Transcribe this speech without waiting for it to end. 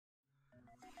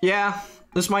Yeah,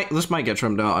 this might get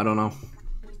trimmed out. I don't know.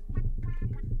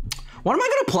 What am I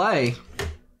gonna play?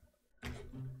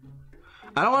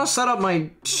 I don't want to set up my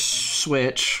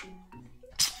Switch.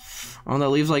 Oh, that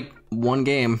leaves like one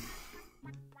game.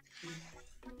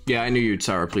 Yeah, I knew you'd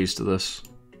sour pleased to this.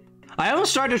 I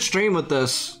almost started stream with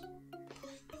this,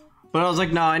 but I was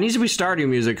like, no, it needs to be Stardew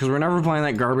music because we're never playing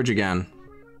that garbage again.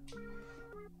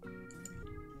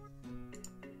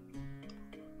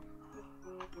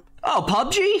 Oh,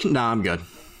 PUBG? Nah, I'm good.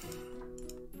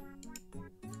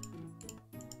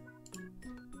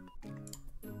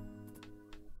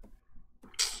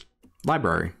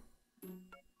 Library.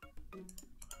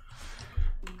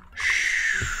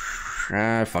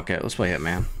 Fuck it. Let's play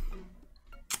Hitman.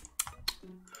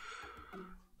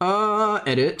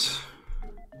 Edit.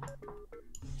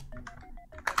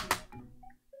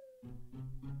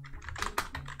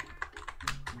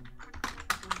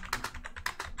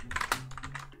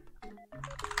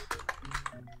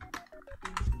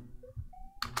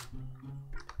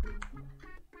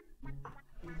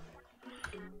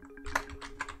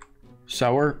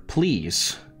 Sour,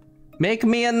 please. Make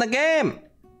me in the game!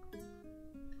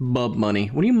 Bub money.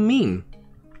 What do you mean?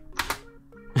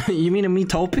 You mean a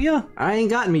Metopia? I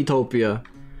ain't got Metopia.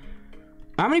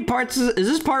 How many parts is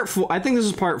this part 4? I think this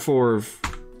is part 4 of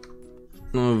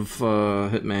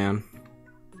Hitman.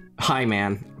 Hi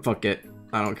man. Fuck it.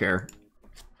 I don't care.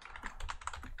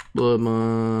 Blood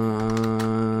money.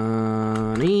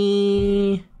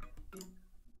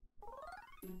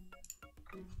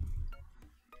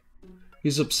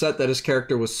 He's upset that his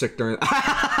character was sick during.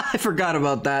 I forgot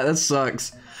about that. That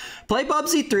sucks. Play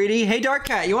Bubsy 3D. Hey, Dark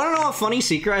Cat, you want to know a funny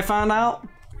secret I found out?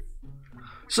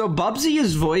 So Bubsy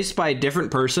is voiced by a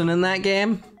different person in that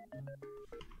game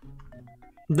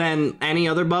than any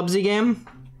other Bubsy game,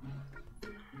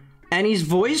 and he's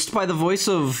voiced by the voice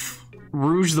of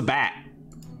Rouge the Bat.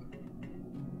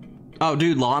 Oh,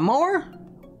 dude, Lawnmower?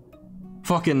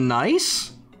 Fucking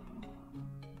nice.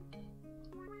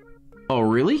 Oh,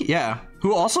 really? Yeah.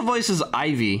 Who also voices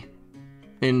Ivy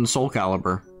in Soul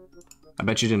Calibur. I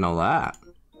bet you didn't know that.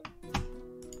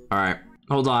 Alright,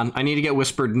 hold on. I need to get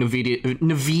whispered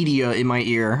Nvidia in my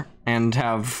ear and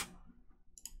have...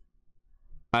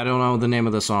 I don't know the name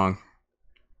of the song.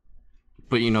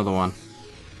 But you know the one.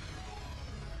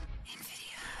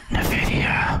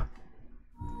 Nvidia.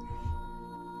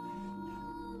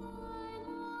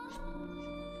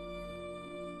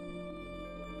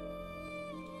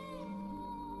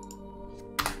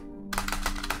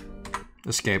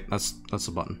 Escape. That's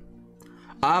the button.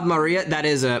 Maria, that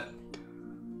is it.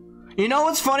 You know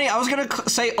what's funny? I was gonna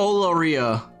say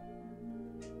Oloria,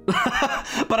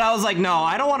 but I was like, no,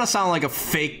 I don't want to sound like a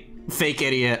fake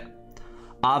idiot.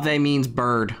 Ave means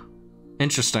bird.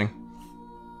 Interesting.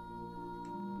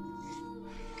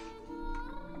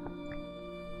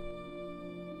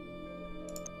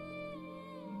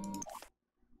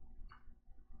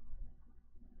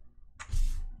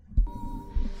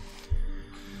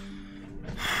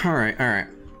 All right.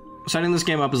 Setting this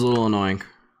game up is a little annoying.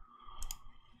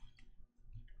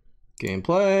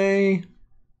 Gameplay.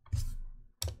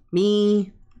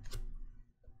 Me.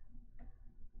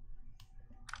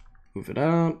 Move it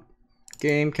out.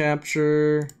 Game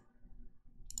capture.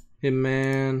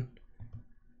 Hitman.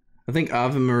 I think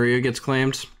Ave Maria gets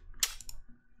claimed.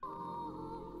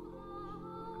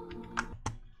 I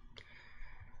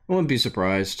wouldn't be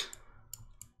surprised.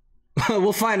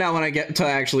 We'll find out when I get to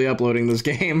actually uploading this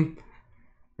game.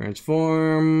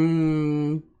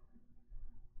 Transform.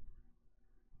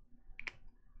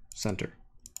 Center.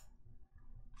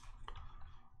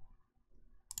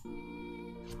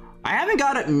 I haven't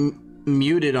got it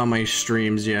muted on my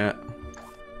streams yet.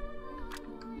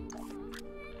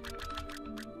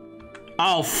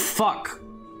 Oh fuck.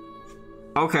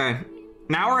 Okay.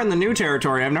 Now we're in the new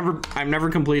territory. I've never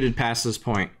completed past this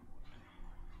point.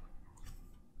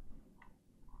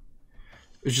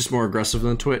 It's just more aggressive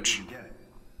than Twitch.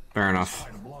 Fair enough.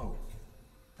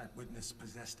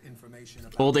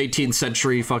 Old 18th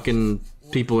century fucking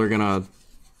people are gonna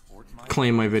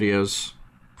claim my videos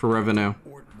for revenue.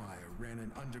 Ortmeyer ran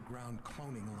an underground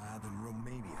cloning lab in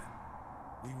Romania.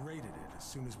 We raided it as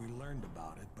soon as we learned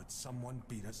about it, but someone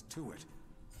beat us to it.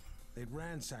 They'd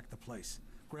ransacked the place,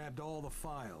 grabbed all the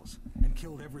files, and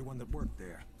killed everyone that worked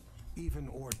there, even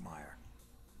Ortmeyer.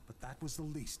 But that was the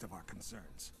least of our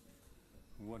concerns.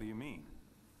 What do you mean?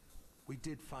 We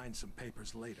did find some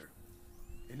papers later.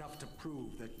 Enough to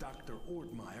prove that Dr.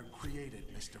 Ortmeyer created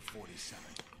Mr. 47.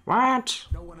 What?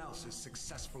 No one else has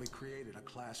successfully created a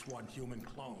Class 1 human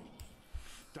clone.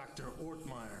 Dr.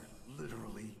 Ortmeyer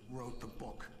literally wrote the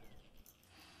book.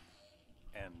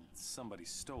 And somebody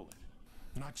stole it.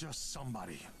 Not just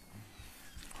somebody.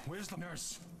 Where's the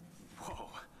nurse? Whoa.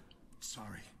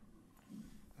 Sorry.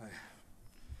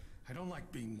 I don't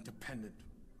like being dependent.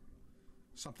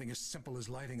 Something as simple as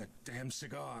lighting a damn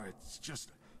cigar. It's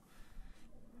just...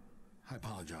 I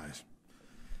apologize.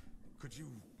 Could you...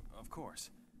 Of course.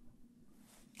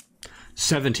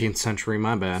 17th century,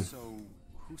 my bad. So,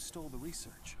 who stole the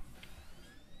research?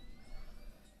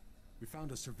 We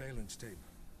found a surveillance tape.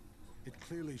 It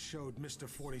clearly showed Mr.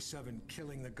 47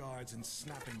 killing the guards and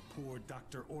snapping poor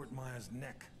Dr. Ortmeyer's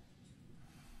neck.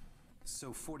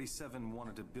 So 47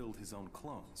 wanted to build his own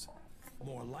clones.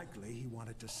 More likely, he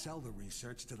wanted to sell the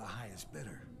research to the highest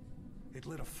bidder. It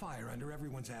lit a fire under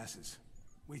everyone's asses.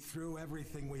 We threw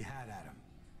everything we had at him.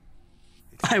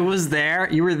 I was there.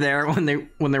 You were there when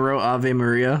they wrote Ave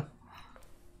Maria.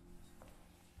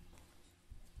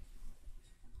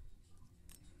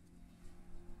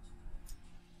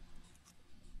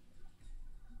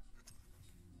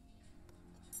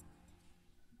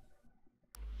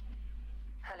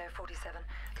 Hello, 47.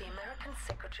 The American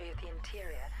Secretary of the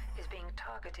Interior is being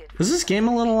targeted. Is this game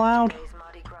a little loud? Today's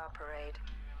Mardi Gras parade.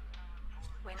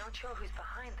 We're not sure who's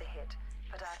behind the hit,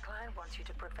 but our client wants you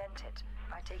to prevent it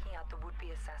by taking out the would-be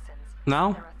assassins.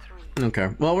 No? There are 3.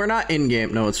 Okay. Well, we're not in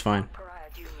game. No, it's fine. Pariah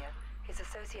Jr. His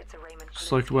associates are Raymond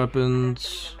Select Kolinsky weapons. and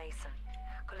Angelina Mason.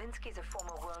 Kolinsky's a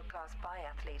former world-class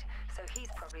biathlete, so he's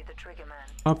probably the trigger man.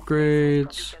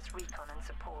 Upgrades. Probably just recon and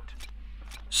support.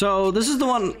 So this is the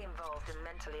one. Involved and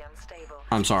mentally unstable.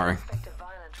 I'm sorry. Expect a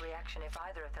violent reaction if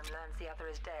either of them learns the other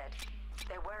is dead.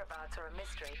 Their whereabouts are a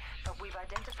mystery, but we've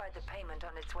identified the payment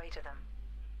on its way to them.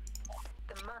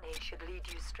 The money should lead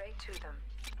you straight to them.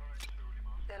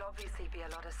 There'll obviously be a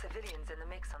lot of civilians in the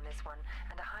mix on this one,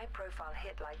 and a high-profile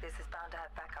hit like this is bound to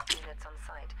have backup units on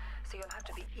site, so you'll have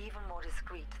to be even more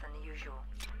discreet than usual.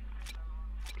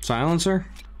 Silencer?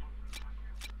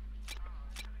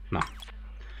 No.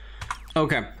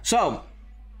 Okay, so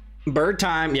bird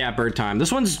time. Yeah, bird time.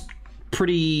 This one's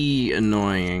pretty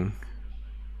annoying.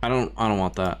 I don't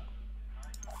want that.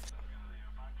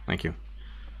 Thank you.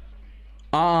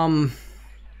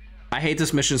 I hate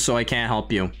this mission, so I can't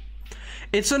help you.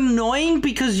 It's annoying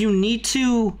because you need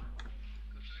to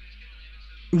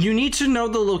know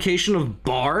the location of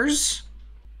bars,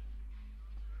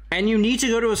 and you need to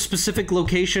go to a specific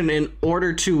location in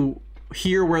order to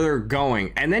hear where they're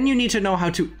going, and then you need to know how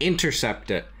to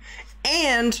intercept it,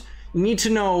 and you need to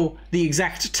know the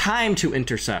exact time to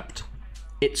intercept.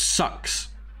 It sucks.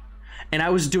 And I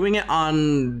was doing it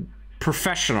on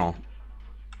professional.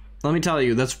 Let me tell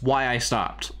you, that's why I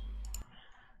stopped.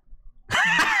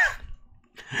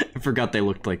 I forgot they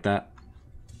looked like that.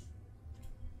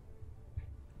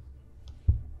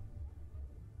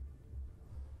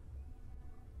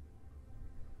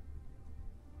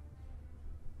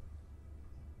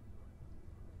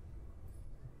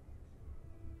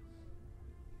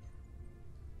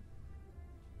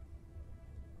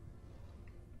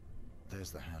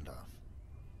 There's the handoff.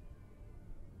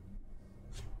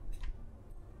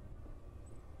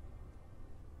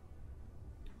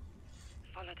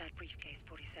 Follow that briefcase,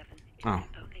 47. It's Oh.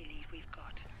 the only lead we've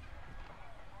got.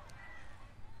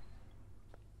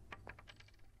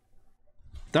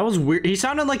 That was weird. He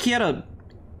sounded like he had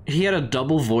a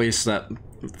double voice that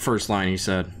first line he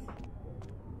said.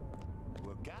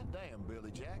 Well, goddamn,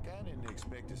 Billy Jack, I didn't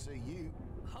expect to see you.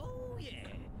 Oh yeah,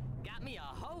 got me a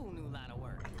whole new line of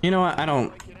work. You know what? I don't.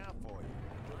 Breaking out for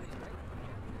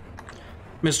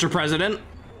you. Mr. President.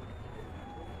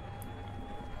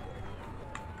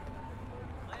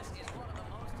 This is one of the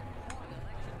most important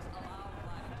elections allowed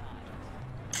by the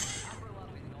times. I grew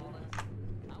up in New Orleans.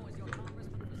 I was your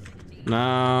congressman for 16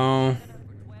 No.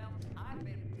 for 12. I've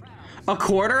been proud A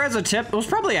quarter as a tip? It was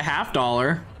probably a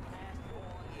 $50.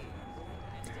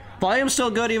 Volume's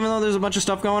still good even though there's a bunch of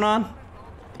stuff going on.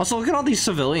 Also, look at all these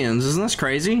civilians. Isn't this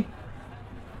crazy?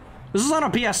 This is on a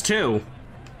PS2.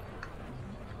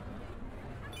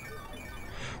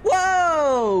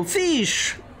 Whoa!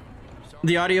 Fish!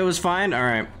 The audio is fine?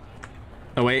 Alright.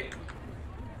 Oh, wait.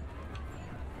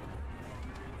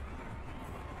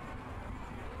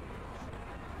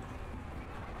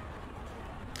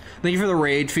 Thank you for the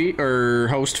raid fee or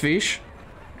host fish.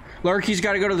 Lurky's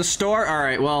got to go to the store. All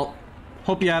right. Well,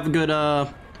 hope you have a good.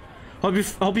 Hope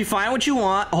you find what you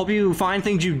want. Hope you find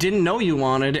things you didn't know you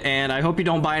wanted, and I hope you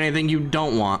don't buy anything you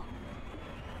don't want.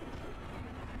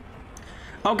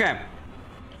 Okay.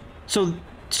 So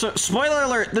spoiler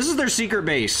alert. This is their secret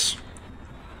base.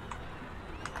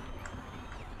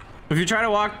 If you try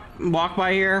to walk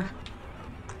by here,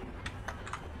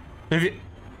 if you.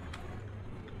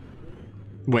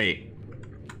 Wait.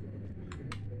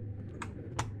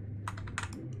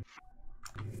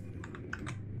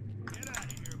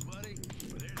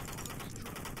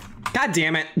 God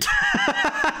damn it.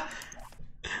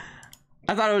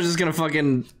 I thought I was just gonna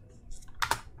fucking...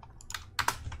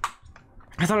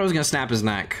 I thought I was gonna snap his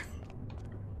neck.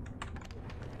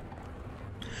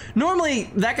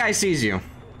 Normally, that guy sees you.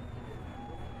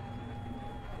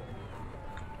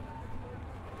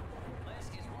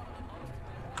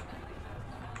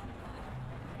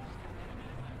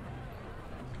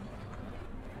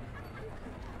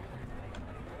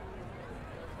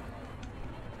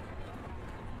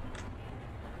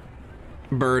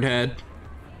 Birdhead.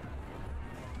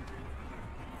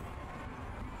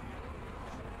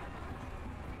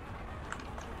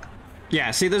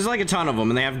 Yeah, see, there's like a ton of them,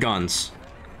 and they have guns.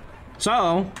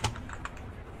 So...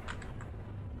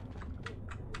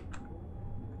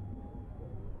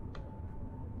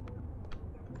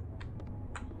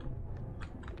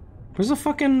 where's the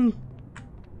fucking...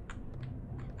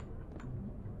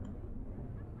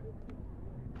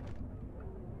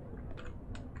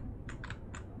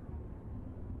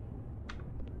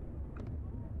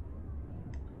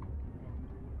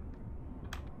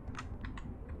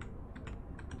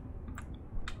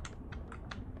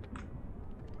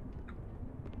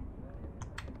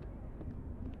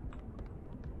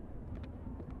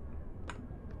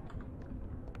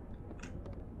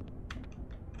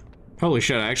 Holy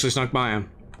shit, I actually snuck by him.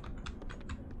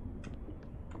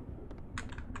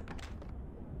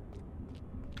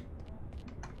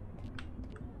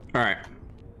 Alright.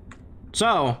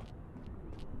 So.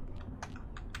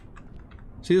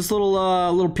 See this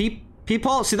little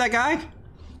peephole? See that guy?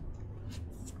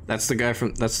 That's the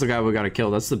guy we gotta kill.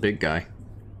 That's the big guy.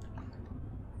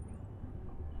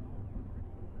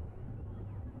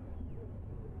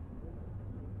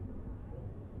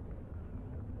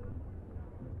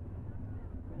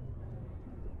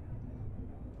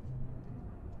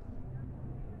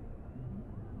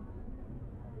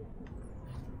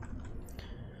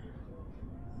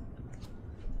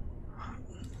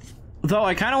 Though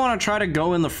I kind of want to try to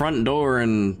go in the front door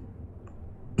and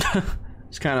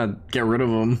just kind of get rid of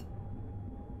them.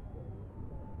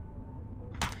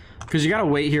 Because you gotta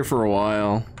wait here for a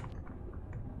while.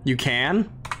 You can?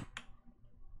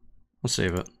 I'll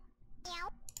save it.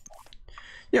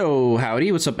 Yo,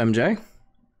 howdy, what's up, MJ?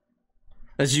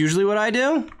 That's usually what I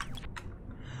do.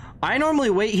 I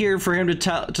normally wait here for him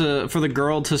to for the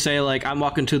girl to say like, I'm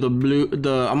walking to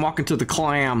I'm walking to the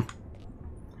clam.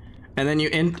 And then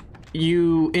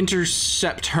you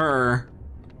intercept her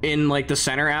in like the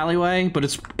center alleyway, but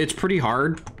it's pretty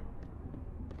hard.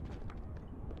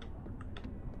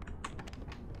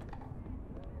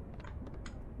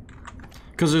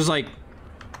 Cause there's like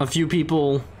a few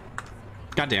people.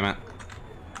 God damn it.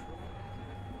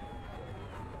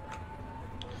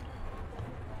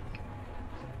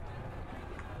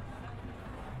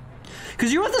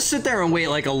 Cause you have to sit there and wait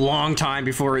like a long time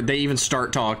before they even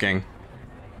start talking.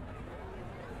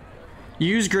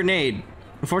 Use grenade.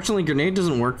 Unfortunately, grenade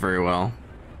doesn't work very well.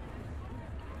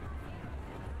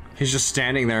 He's just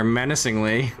standing there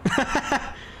menacingly.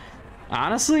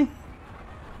 Honestly?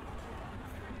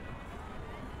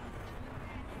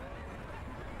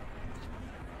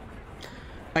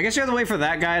 I guess you have to wait for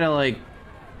that guy to, like,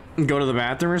 go to the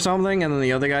bathroom or something, and then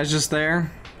the other guy's just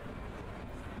there.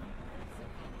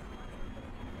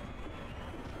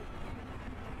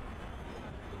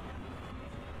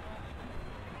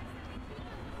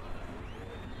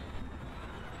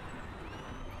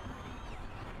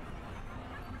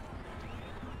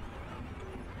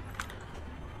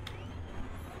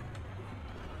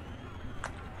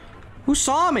 Who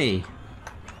saw me?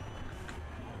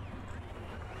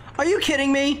 Are you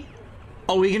kidding me?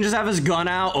 Oh, we can just have his gun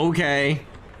out? Okay.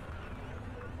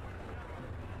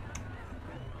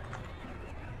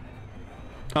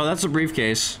 Oh, that's a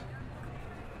briefcase.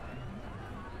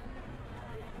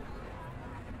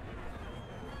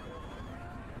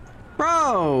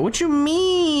 Bro, what you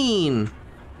mean?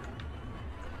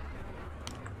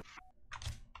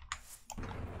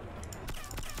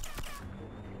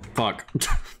 Fuck.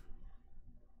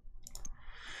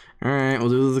 Alright, we'll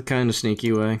do it the kind of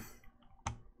sneaky way.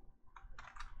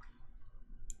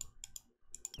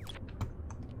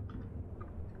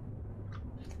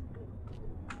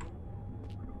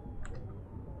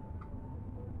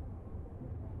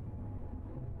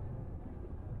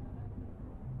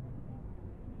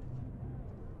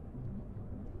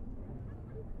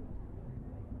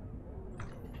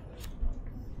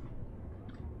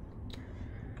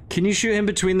 Can you shoot him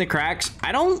between the cracks?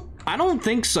 I don't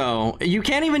think so. You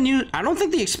can't even use... I don't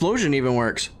think the explosion even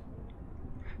works.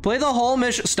 Play the whole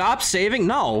mission... Stop saving?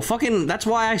 No, fucking... That's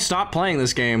why I stopped playing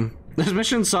this game. This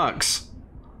mission sucks.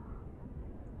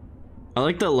 I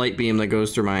like the light beam that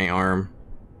goes through my arm.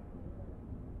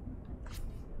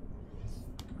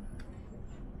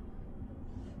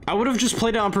 I would have just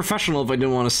played it on professional if I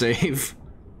didn't want to save.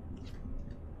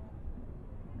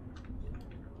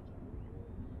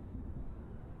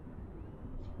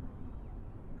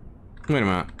 Wait a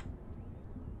minute.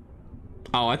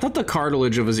 Oh, I thought the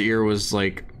cartilage of his ear was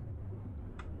like...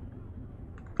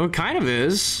 Well, it kind of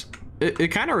is. It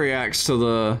kind of reacts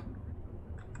to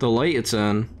the light it's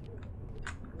in.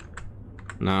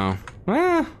 No.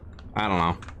 I don't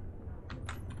know.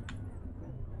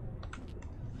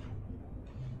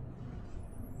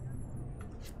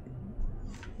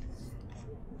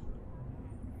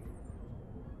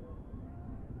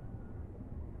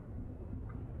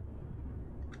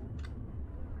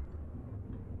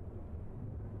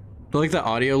 I like the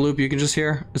audio loop you can just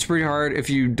hear. It's pretty hard if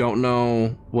you don't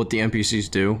know what the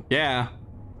NPCs do. Yeah.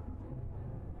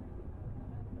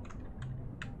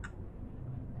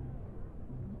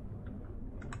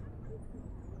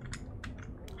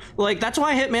 Like, that's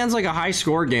why Hitman's like a high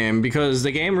score game, because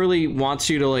the game really wants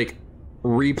you to like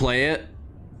replay it.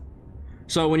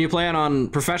 So when you play it on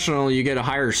professional, you get a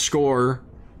higher score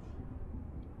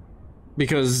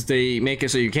because they make it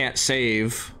so you can't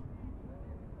save.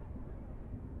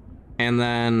 And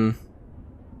then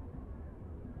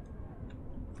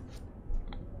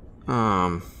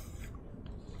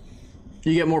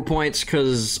you get more points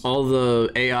because all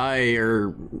the AI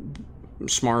are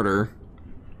smarter.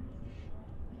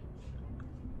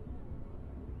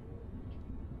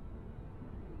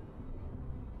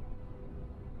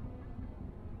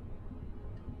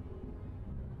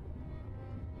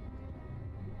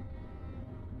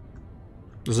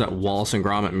 There's that Wallace and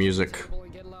Gromit music.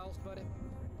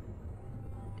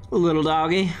 Little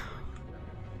doggy.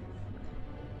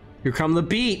 Here come the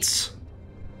beats.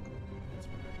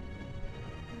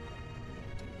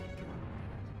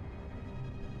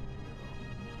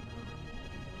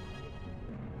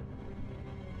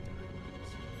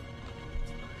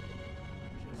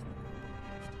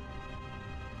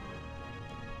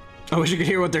 I wish you could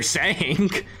hear what they're saying.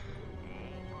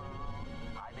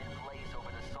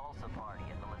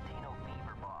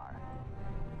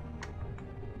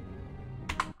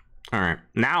 Alright,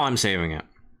 now I'm saving it.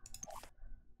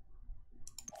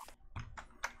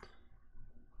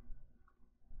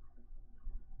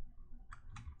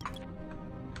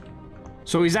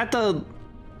 So he's at the,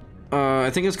 I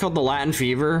think it's called the Latin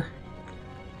Fever.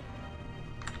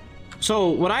 So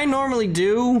what I normally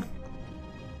do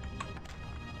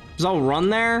is I'll run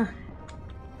there,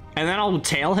 and then I'll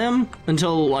tail him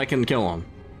until I can kill him.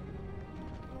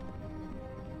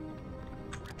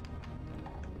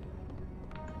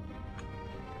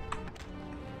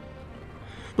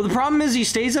 But the problem is he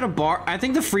stays at a bar. I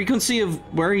think the frequency of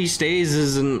where he stays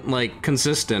isn't, like,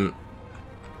 consistent.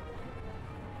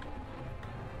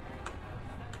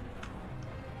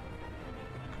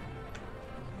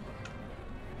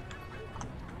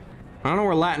 I don't know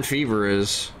where Latin Fever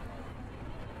is.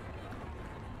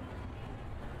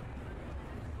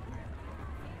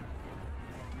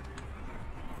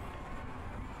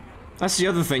 That's the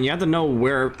other thing. You have to know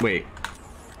where... Wait.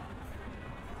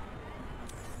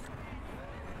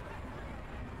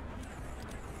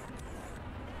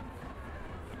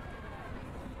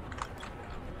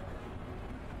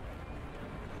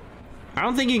 I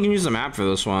don't think you can use the map for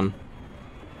this one.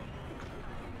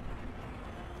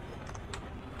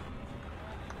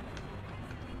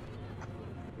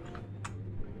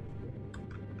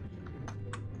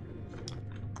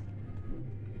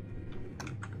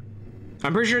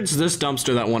 I'm pretty sure it's this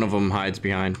dumpster that one of them hides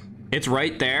behind. It's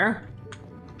right there.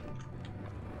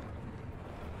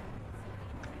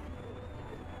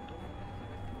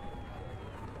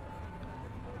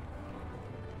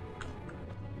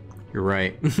 You're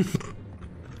right.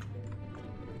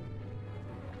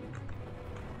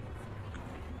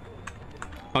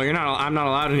 Oh, you're not. I'm not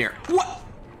allowed in here. What?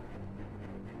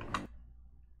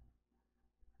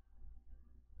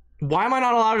 Why am I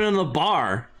not allowed in the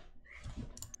bar?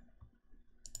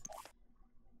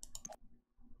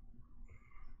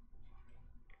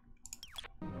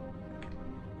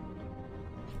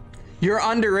 You're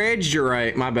underage, you're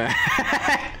right, my bad.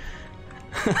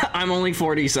 I'm only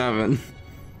 47.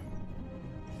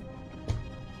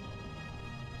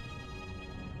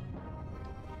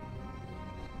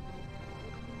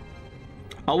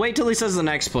 I'll wait till he says the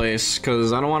next place,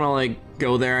 because I don't want to, like,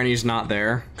 go there and he's not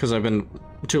there, because I've been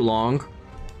too long.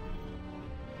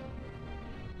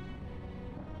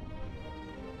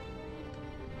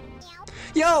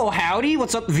 Yo, howdy,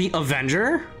 what's up, the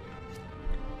Avenger?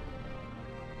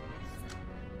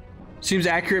 Seems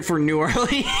accurate for New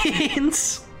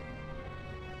Orleans.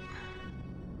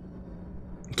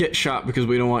 Get shot because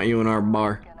we don't want you in our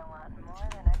bar. Gonna want more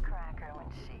than a cracker when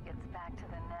she gets back to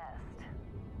the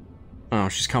Oh,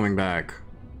 she's coming back.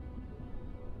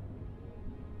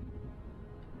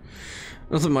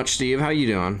 Nothing much, Steve. How you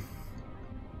doing?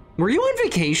 Were you on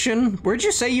vacation? Where'd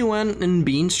you say you went in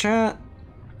Beans chat?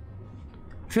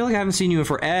 I feel like I haven't seen you in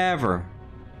forever.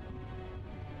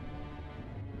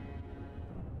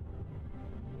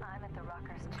 I'm at the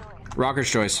Rocker's Choice. Rocker's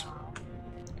Choice.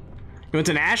 You went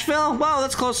to Nashville? Well,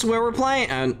 that's close to where we're playing.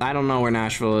 And I don't know where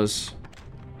Nashville is.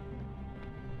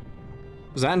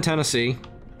 Is that in Tennessee?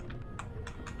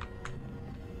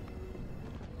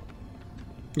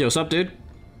 Yo, what's up, dude?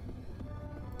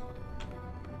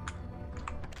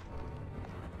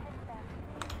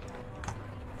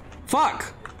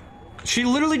 Fuck! She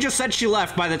literally just said she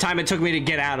left by the time it took me to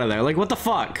get out of there. Like, what the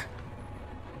fuck?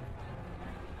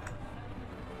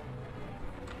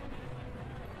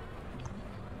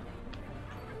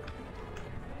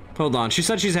 Hold on, she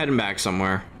said she's heading back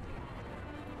somewhere.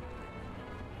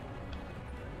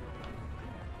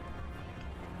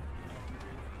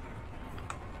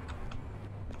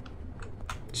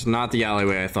 It's not the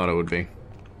alleyway I thought it would be.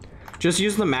 Just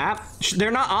use the map? They're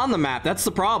not on the map, that's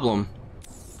the problem.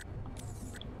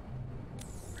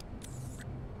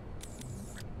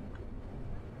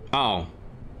 Oh.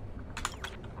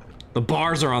 The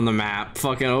bars are on the map.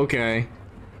 Fucking okay.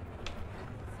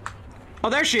 Oh,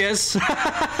 there she is.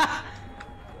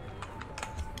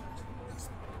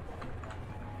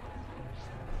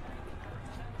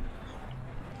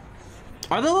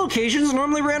 Are the locations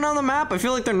normally written on the map? I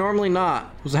feel like they're normally not.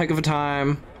 It was a heck of a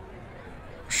time.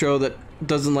 Show that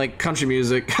doesn't like country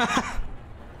music.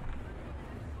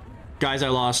 Guys, I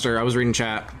lost her. I was reading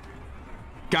chat.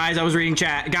 Guys, I was reading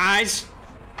chat. Guys!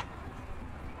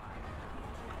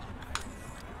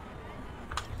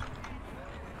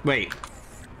 Wait.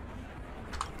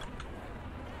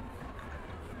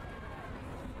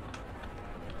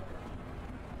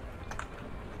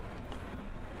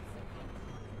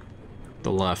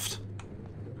 The left.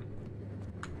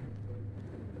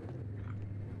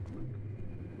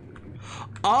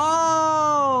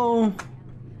 Oh!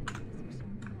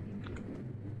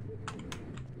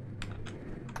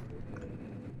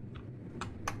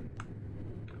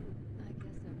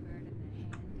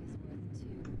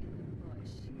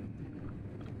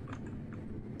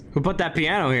 Who put that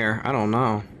piano here? I don't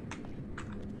know.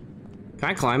 Can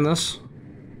I climb this?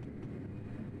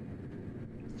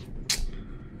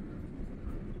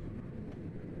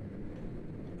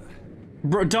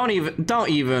 Bro, don't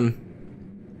even.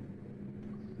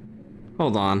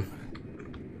 Hold on.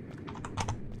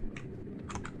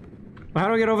 How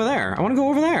do I get over there? I want to go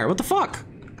over there. What the fuck?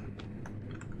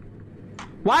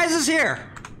 Why is this here?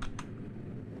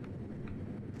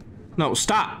 No,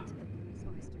 stop.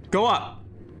 Go up.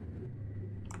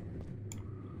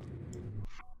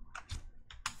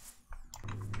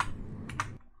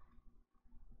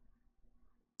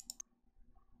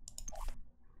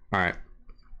 All right.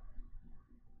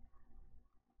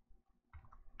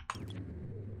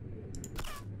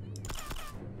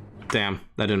 Damn,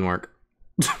 that didn't work.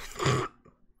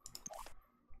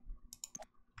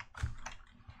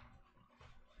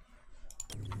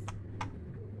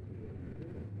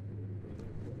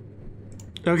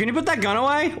 Yo, can you put that gun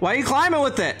away? Why are you climbing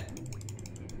with it?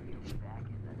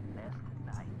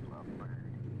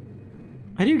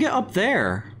 How do you get up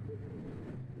there?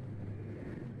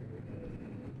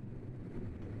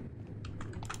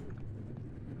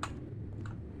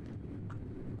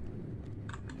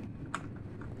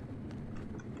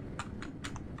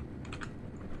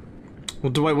 Well,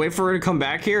 do I wait for her to come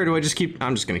back here, or do I just keep...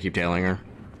 I'm just gonna keep tailing her.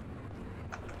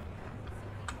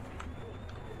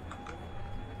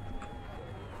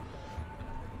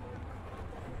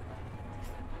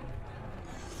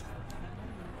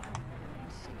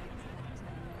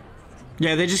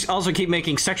 Yeah, they just also keep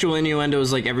making sexual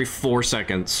innuendos like every 4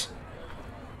 seconds.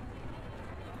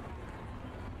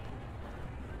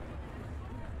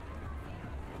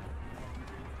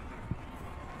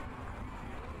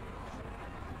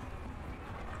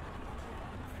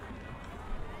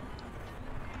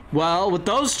 Well, with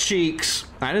those cheeks,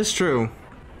 that is true.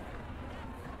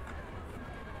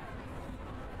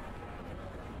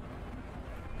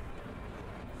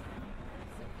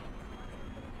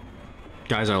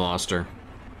 Guys, I lost her.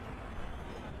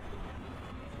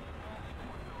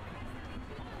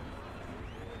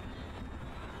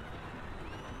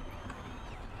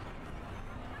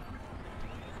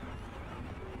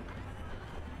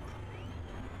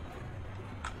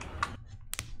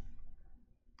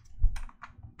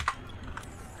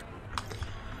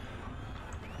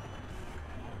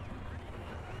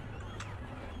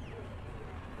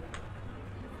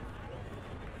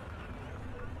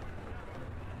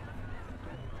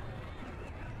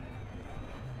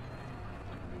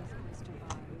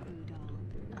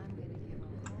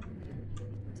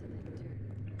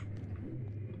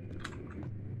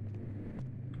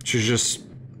 She's just...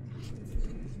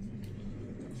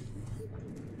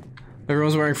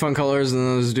 Everyone's wearing fun colors and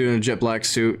then there's a dude in a jet black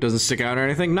suit. Doesn't stick out or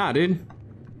anything? Nah, dude.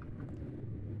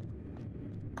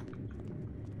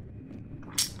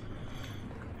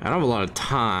 I don't have a lot of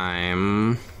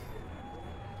time.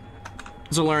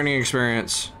 It's a learning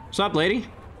experience. What's up, lady?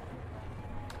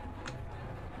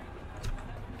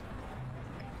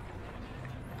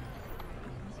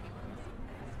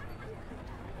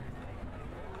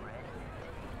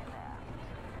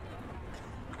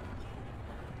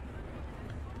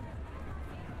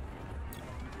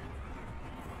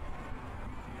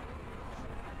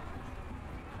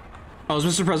 Oh, is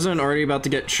Mr. President already about to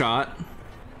get shot?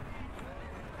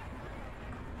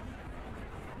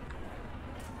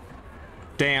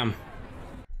 Damn.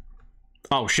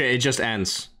 Oh shit, it just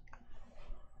ends.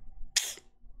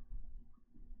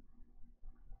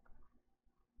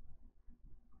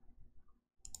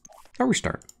 I'll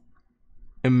restart.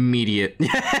 Immediate.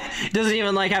 Doesn't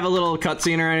even like have a little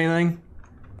cutscene or anything.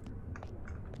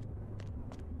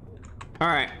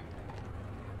 Alright.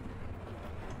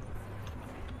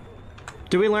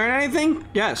 Did we learn anything?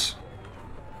 Yes.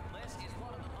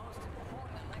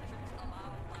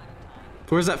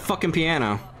 Where's that fucking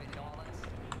piano?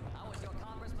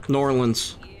 New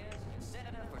Orleans.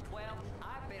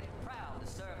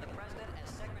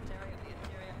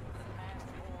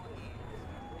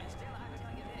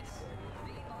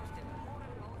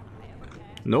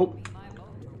 Nope.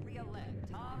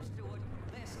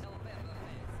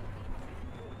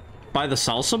 By the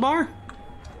salsa bar?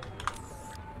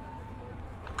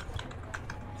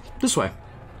 This way.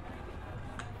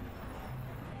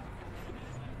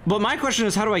 But my question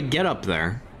is, how do I get up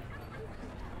there?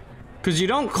 Because you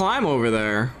don't climb over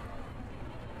there.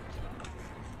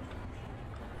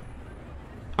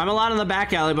 I'm allowed in the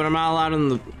back alley, but I'm not allowed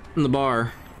in the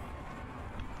bar.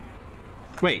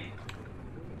 Wait.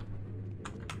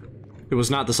 It was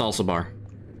not the salsa bar.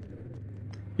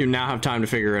 You now have time to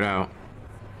figure it out.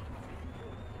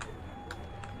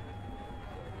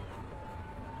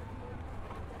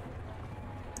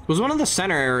 It was one of the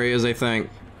center areas, I think.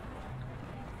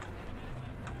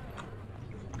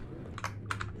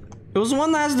 It was the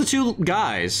one that has the two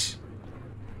guys.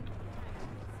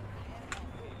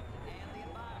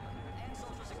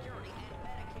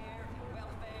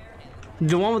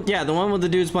 The one with, yeah, the one with the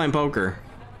dudes playing poker.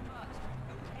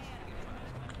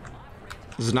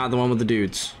 This is not the one with the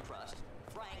dudes.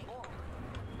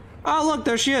 Oh, look,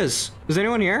 there she is. Is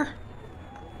anyone here?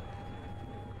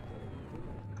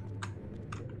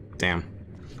 Damn.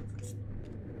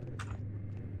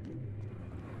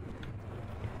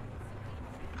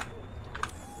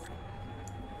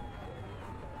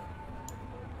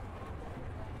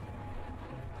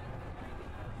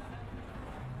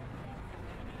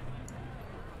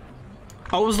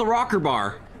 Oh, it was the rocker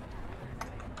bar.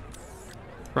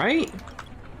 Right?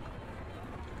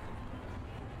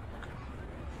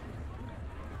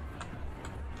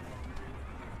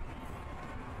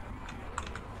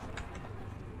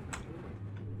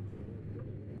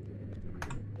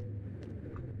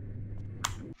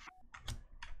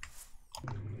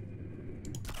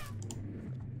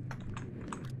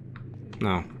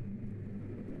 No.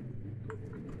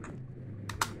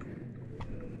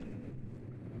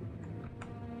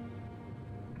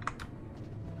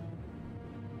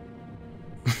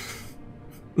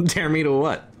 Dare me to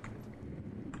what?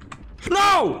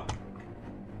 No!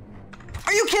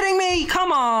 Are you kidding me?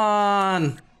 Come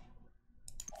on!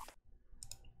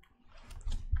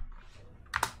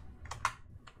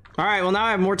 Alright, well now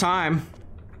I have more time.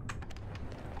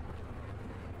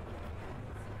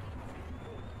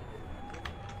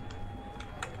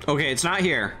 Okay, it's not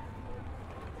here.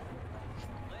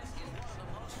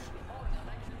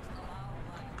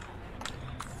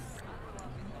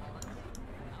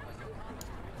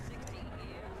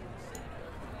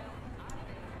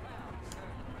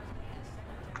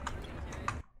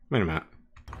 Wait a minute.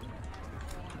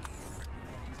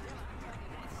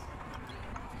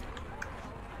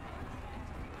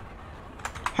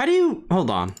 How do you... Hold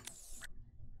on.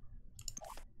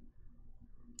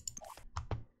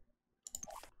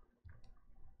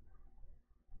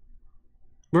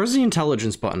 Where's the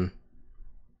intelligence button?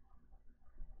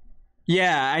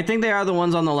 Yeah, I think they are the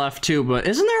ones on the left too, but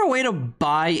isn't there a way to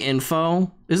buy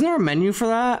info? Isn't there a menu for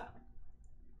that?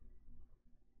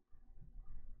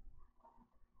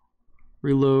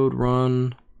 Reload,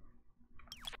 run.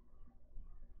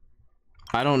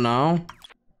 I don't know.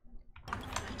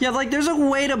 Yeah, like there's a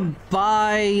way to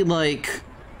buy, like,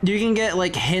 you can get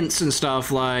like hints and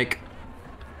stuff, like.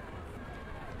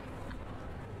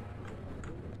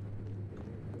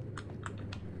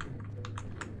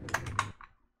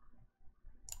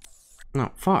 No,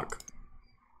 fuck.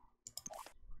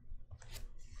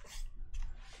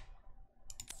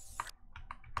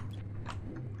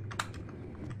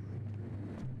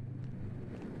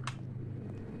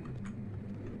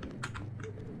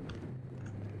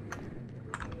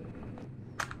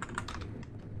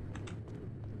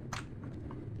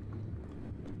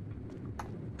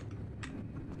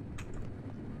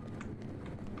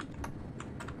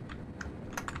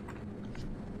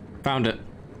 Found it.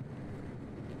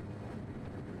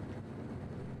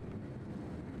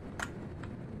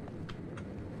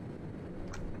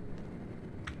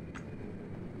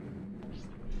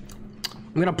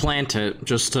 I'm gonna plant it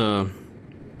just to...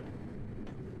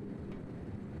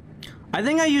 I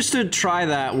think I used to try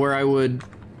that where I would...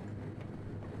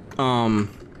 I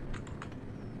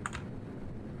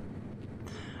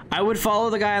would follow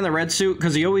the guy in the red suit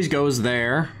because he always goes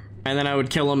there, and then I would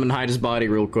kill him and hide his body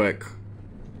real quick.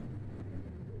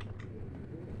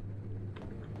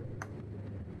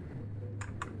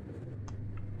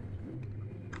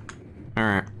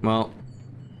 Alright, well...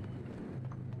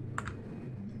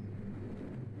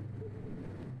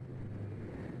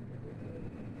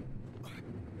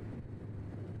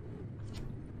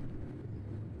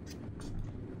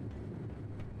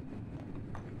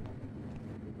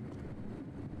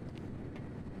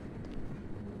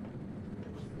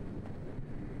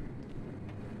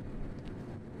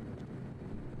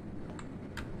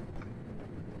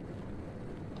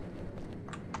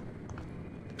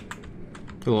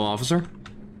 Little officer?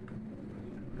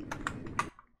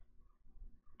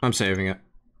 I'm saving it.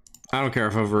 I don't care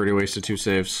if I've already wasted 2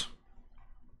 saves.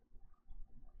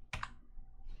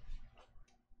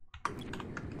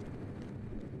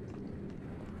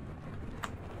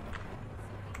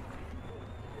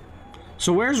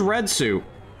 So where's red suit?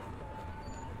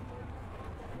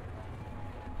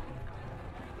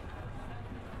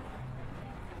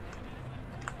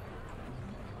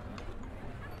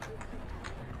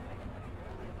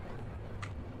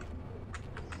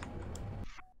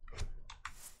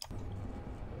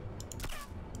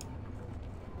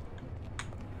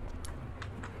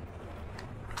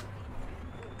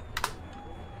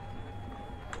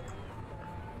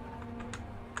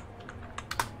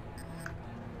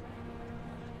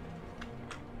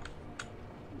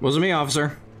 Wasn't me,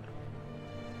 officer.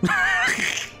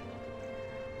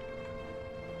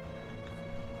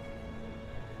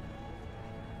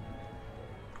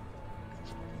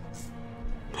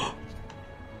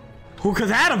 Who could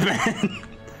that have been?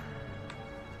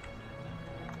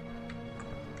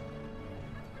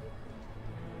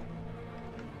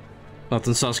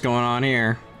 Nothing sus going on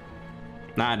here.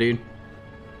 Nah, dude.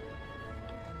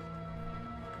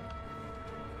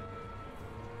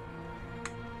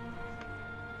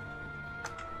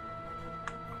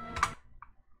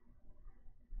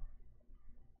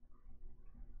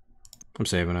 I'm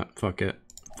saving it. Fuck it.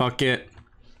 Fuck it.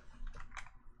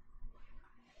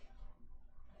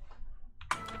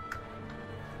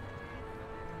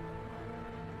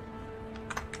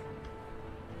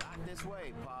 Back this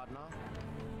way, partner.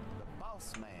 The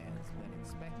boss man has been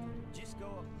inspected. Just go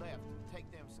up left and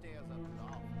take them stairs up to the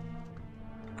office.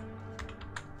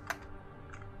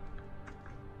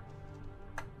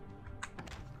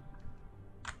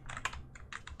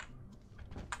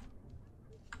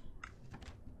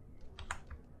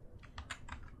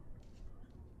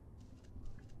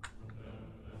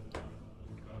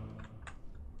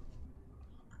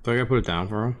 Do I gotta put it down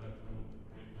for him?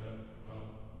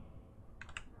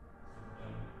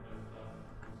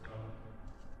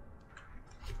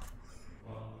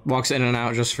 Walks in and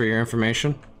out just for your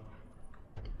information.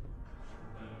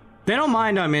 They don't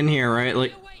mind I'm in here, right?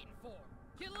 Like,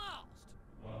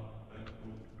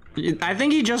 I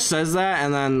think he just says that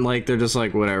and then like they're just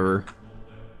like whatever.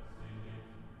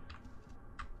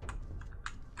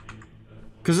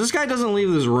 Cause this guy doesn't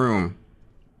leave this room.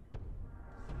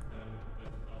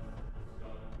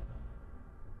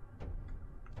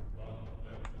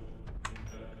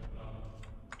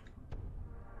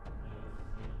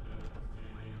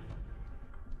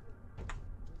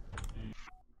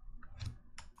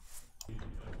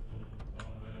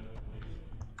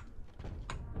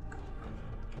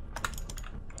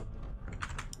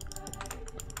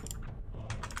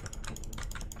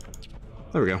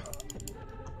 There we go.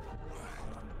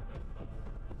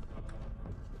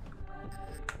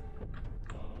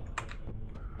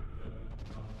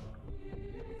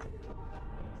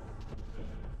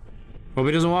 Hope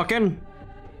he doesn't walk in.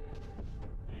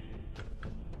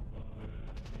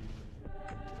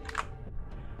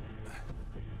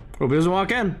 Hope he doesn't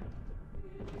walk in.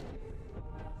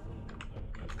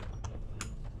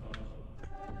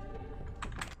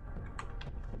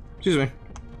 Excuse me.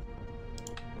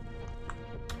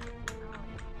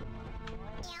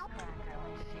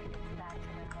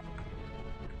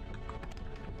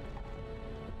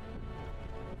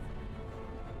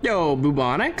 Yo,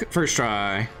 bubonic, first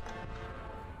try.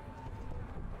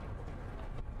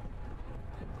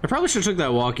 I probably should have took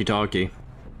that walkie-talkie.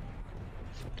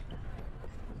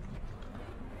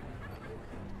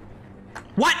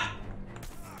 What?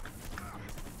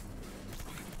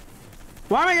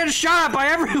 Why am I getting shot at by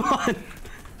everyone?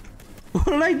 What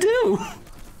did I do?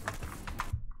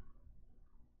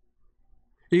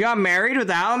 You got married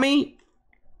without me?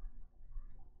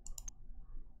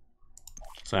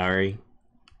 Sorry.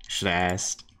 Should have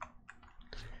asked.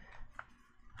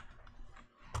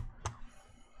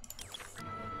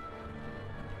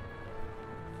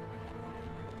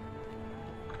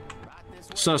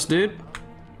 Sus, dude.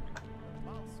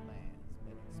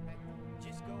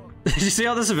 Did you see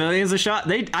all the civilians they shot?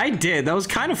 I did. That was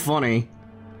kind of funny.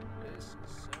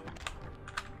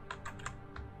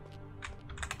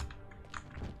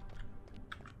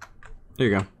 There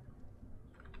you go.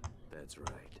 That's right.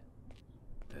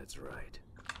 That's right.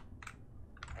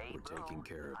 Hey, We're taking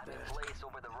care of I'm in that. place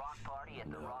over the rock party at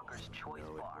the Rocker's Choice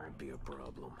No, it Bar. won't be a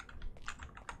problem.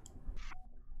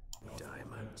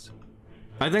 Diamonds.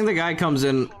 I think the guy comes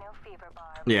in.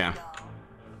 Yeah.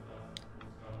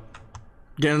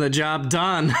 Getting the job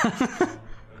done.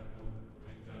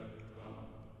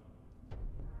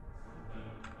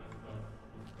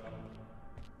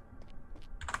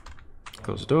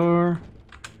 Close the door.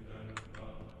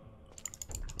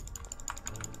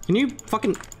 Can you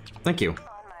fucking... Thank you. On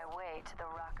my way to the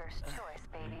Rocker's Choice,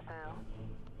 baby boo.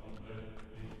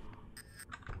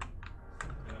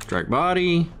 Drag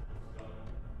body.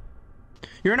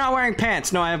 You're not wearing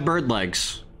pants. No, I have bird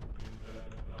legs.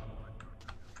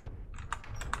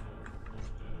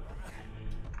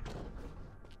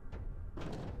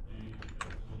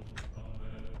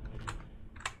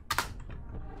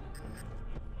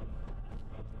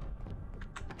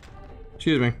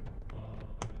 Excuse me.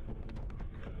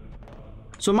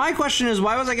 So my question is,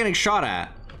 why was I getting shot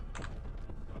at?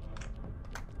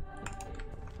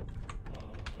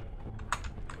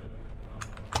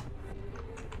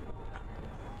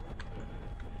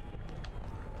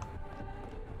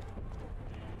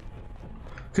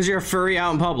 Because you're a furry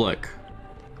out in public.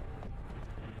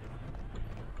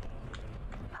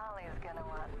 Holly's gonna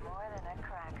want more than a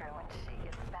cracker when she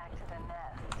gets back to the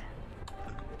nest.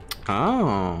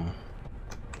 Oh.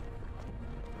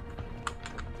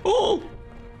 Oh!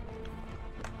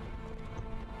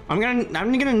 I'm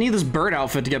gonna need this bird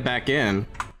outfit to get back in.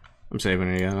 I'm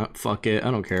saving it again. Fuck it. I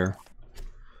don't care.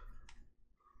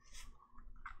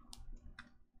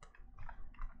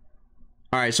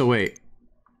 Alright, so wait.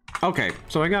 Okay,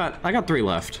 so I got 3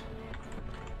 left.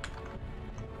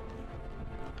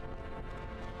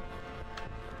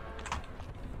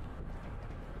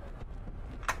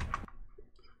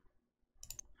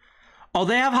 Oh,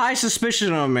 they have high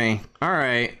suspicion of me.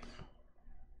 Alright.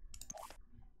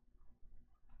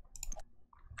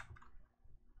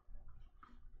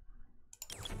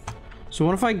 So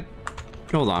what if I...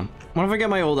 Hold on. What if I get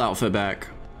my old outfit back?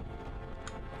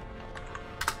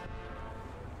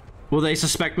 Will they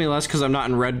suspect me less because I'm not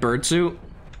in red bird suit?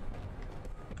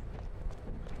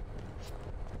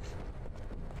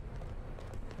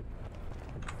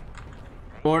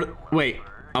 Or, wait.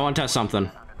 I want to test something.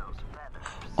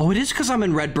 Oh, it is because I'm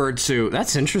in red bird suit.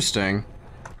 That's interesting.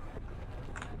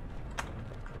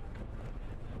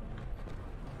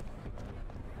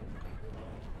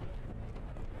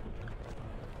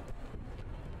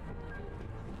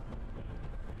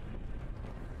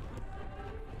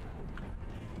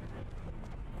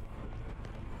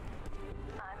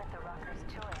 I'm at the Rocker's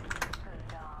Choice, boo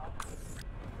doll.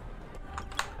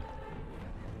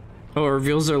 Oh, it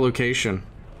reveals their location.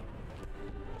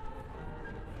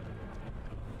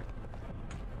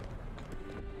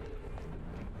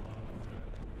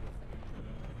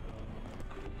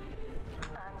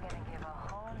 I'm gonna give a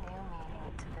whole new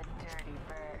meaning to the dirty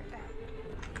bird.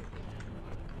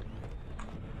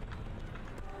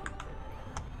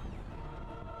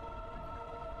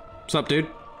 What's up, dude?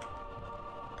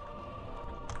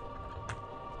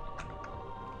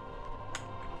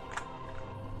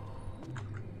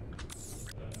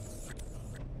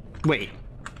 Wait.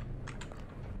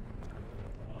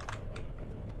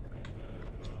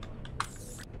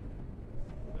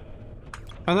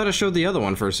 I thought I showed the other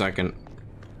one for a second. You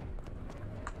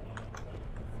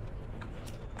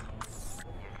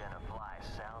gonna fly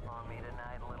south on me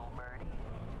tonight, little birdie?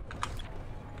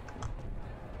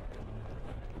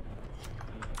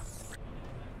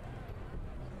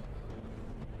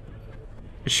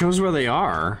 It shows where they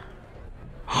are.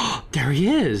 There he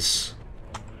is.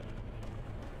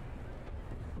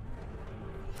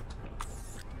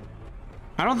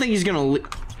 I don't think he's gonna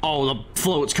oh, the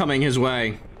float's coming his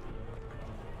way.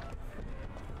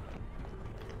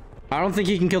 I don't think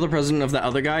he can kill the president if the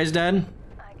other guy's dead.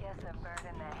 I guess a bird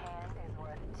in the hand is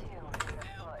worth two in the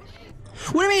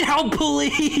bush. What do you mean, help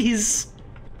police?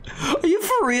 Are you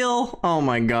for real? Oh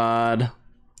my god.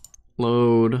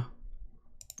 Load.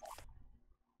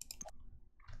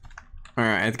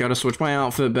 Alright, I've got to switch my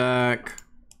outfit back.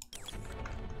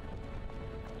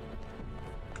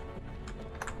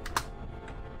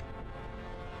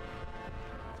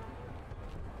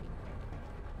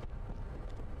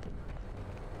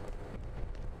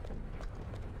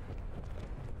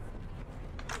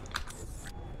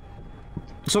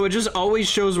 So it just always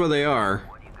shows where they are.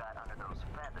 What do you got under those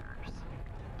feathers?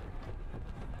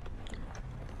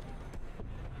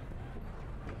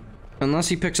 Unless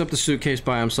he picks up the suitcase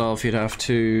by himself, he'd have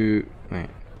to... Wait.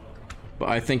 But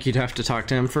I think he'd have to talk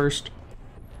to him first.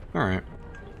 Alright.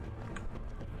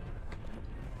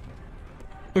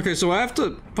 Okay, so I have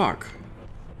to... Fuck.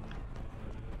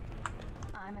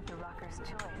 I'm at the Rocker's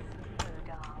choice, Blue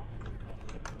Doll.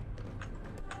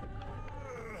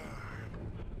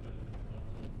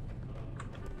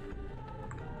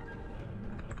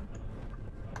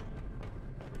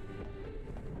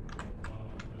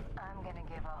 I'm gonna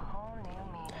give a whole new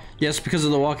meaning. Yes, because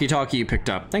of the walkie-talkie you picked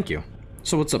up. Thank you.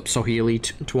 So what's up,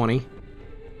 Soheili 20?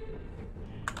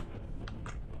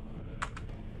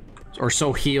 Or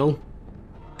Soheil?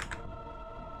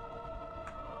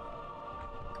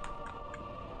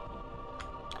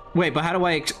 Wait, but how do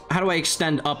I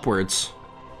extend upwards?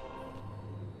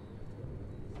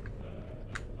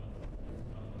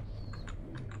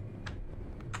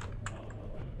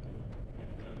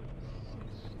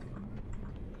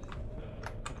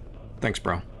 Thanks,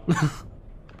 bro.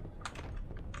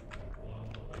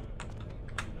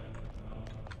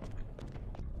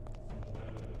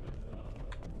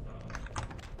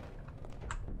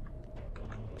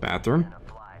 Bathroom.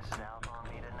 Fly south on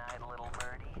me tonight, little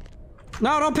birdie.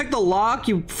 No, don't pick the lock,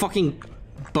 you fucking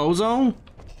bozo.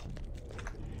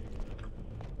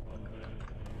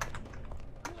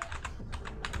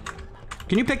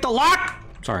 Can you pick the lock?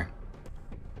 Sorry.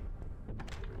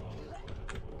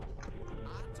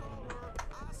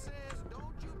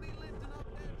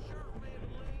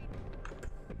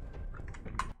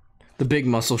 The big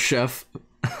muscle chef.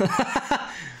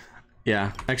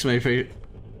 Yeah, X-May.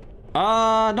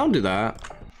 Don't do that.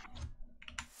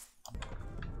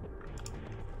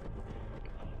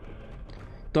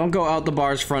 Don't go out the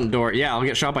bar's front door. Yeah, I'll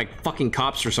get shot by fucking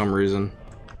cops for some reason.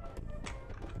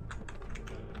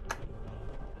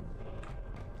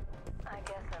 I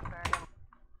guess a bird in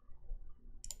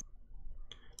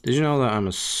Did you know that I'm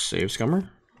a save scummer?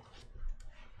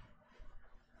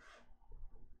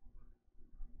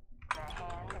 the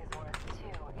hand is worth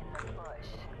two in the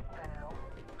bush, Boo.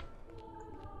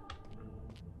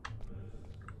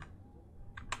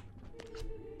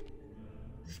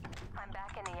 I'm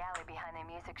back in the alley behind the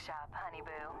music shop, Honey Boo.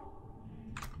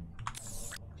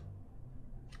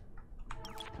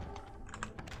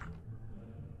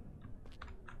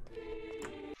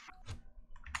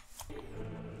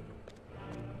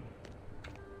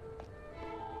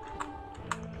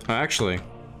 Actually.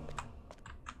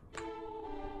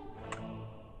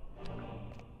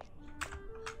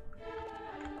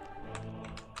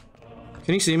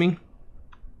 Can you see me?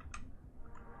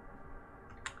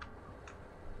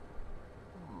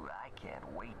 Ooh, I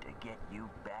can't wait to get you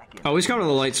back in. Oh, he's coming to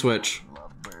the light switch.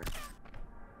 Lovebird.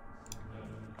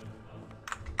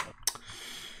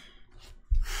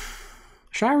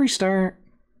 Should I restart?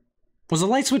 Was the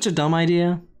light switch a dumb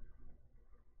idea?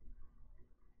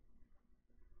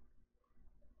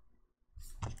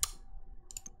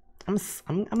 I'm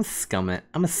a scum it.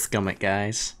 I'm a scum it,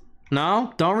 guys.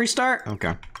 No? Don't restart? Okay.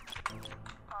 On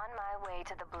my way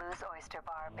to the Blues Oyster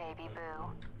Bar, baby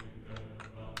boo.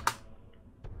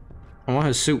 I want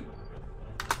his suit.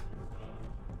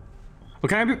 Well,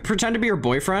 can I pretend to be your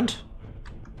boyfriend?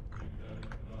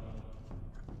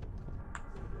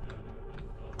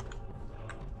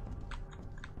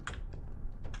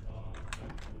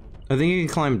 I think you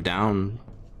can climb down,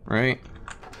 right?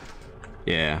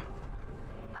 Yeah.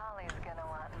 Holly's gonna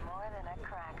want more than a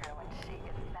cracker when she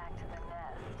gets back to the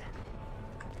nest.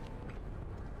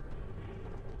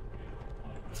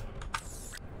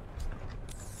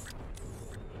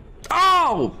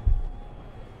 Oh!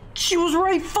 She was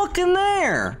right fucking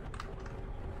there!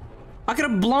 I could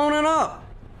have blown it up.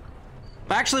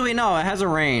 Actually, wait, no, it has a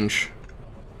range.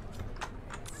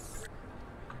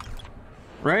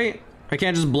 Right? I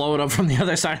can't just blow it up from the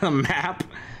other side of the map.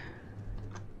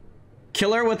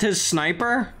 Killer with his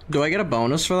sniper? Do I get a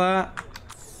bonus for that?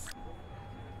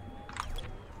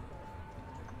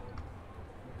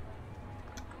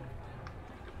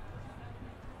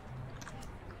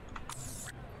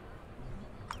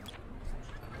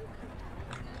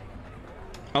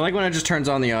 I like when it just turns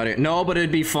on the audio. No, but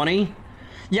it'd be funny.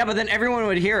 Yeah, but then everyone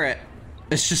would hear it.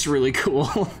 It's just really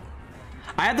cool.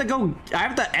 I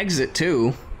have to exit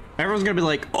too. Everyone's gonna be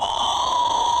like,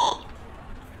 oh!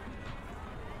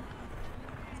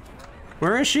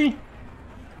 Where is she?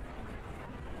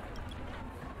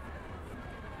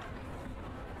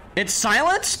 It's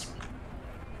silenced?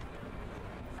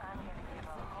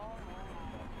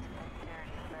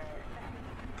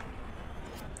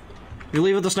 If you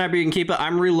leave with the sniper, you can keep it.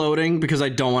 I'm reloading because I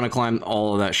don't want to climb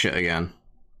all of that shit again.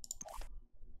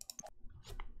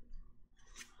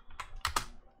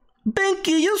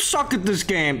 Binky, you suck at this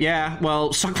game. Yeah,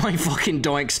 well, suck my fucking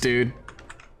doinks, dude.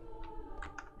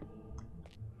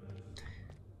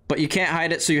 But you can't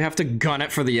hide it, so you have to gun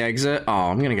it for the exit. Oh,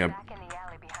 I'm gonna get...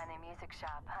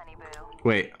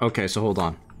 Wait, okay, so hold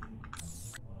on.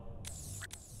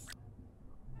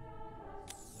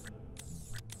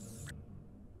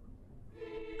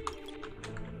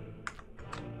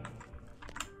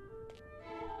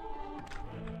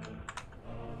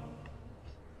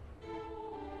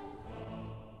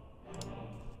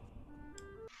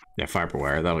 Yeah, fiber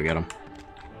wire, that'll get him.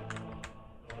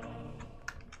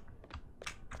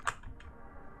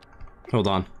 Hold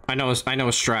on. I know a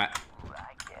strat.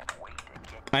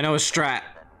 I know a strat.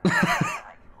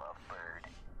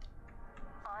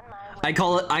 I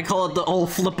call it the old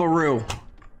flipperoo.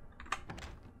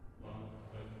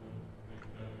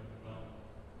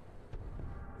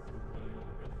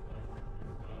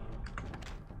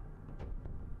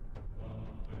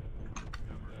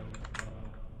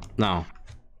 No.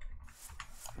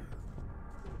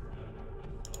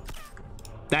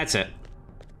 That's it.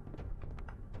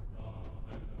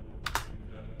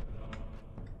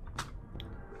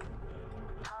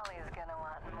 Holly's gonna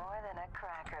want more than a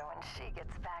cracker when she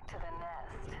gets back to the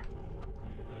nest.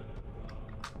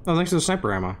 Oh, thanks to the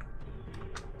sniper ammo.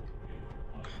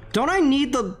 Don't I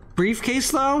need the briefcase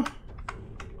though?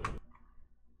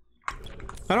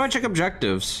 How do I check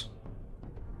objectives?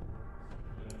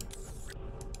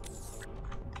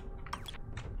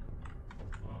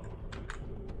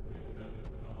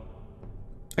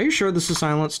 Are you sure this is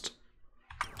silenced?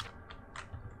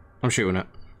 I'm shooting it.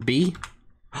 B?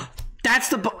 That's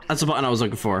the button I was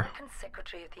looking for.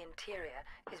 Secretary of the Interior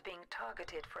is being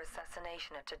targeted for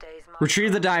assassination at today's march.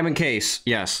 Retrieve the diamond case.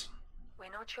 Yes. We're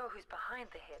not sure who's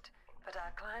behind the hit, but our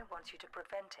client wants you to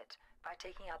prevent it by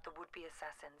taking out the would-be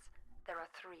assassins. There are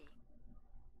 3.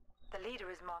 The leader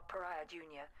is Mark Pariah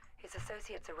Jr. His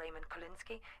associates are Raymond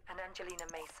Kolinsky and Angelina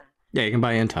Mason. Yeah, you can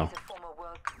buy intel. He's a former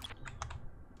world...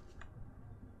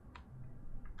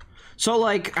 So,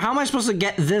 like, how am I supposed to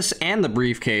get this and the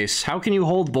briefcase? How can you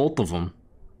hold both of them?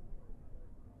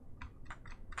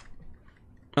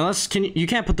 Unless, you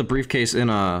can't put the briefcase in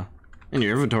your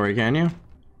inventory, can you?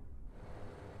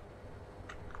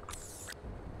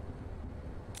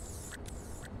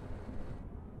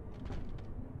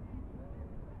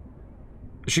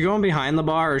 Is she going behind the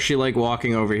bar, or is she, like,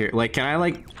 walking over here? Like, can I,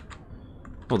 like...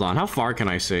 Hold on, how far can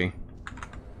I see?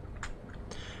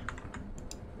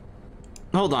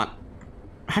 Hold on.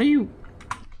 How do you...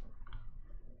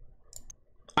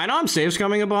 I know I'm save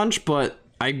scumming a bunch, but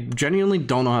I genuinely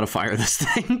don't know how to fire this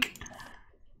thing.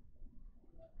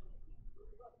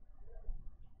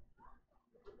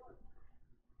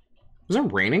 Is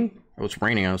it raining? Oh, it's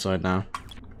raining outside now.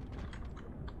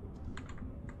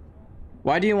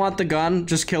 Why do you want the gun?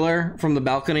 Just kill her from the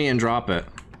balcony and drop it.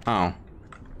 Oh.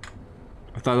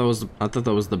 I thought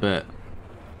that was the bit.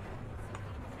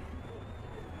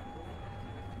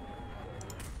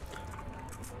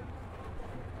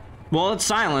 Well, it's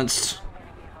silenced.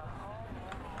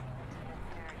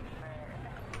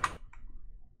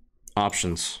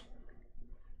 Options.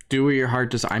 Do what your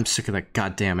heart does. I'm sick of that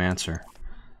goddamn answer.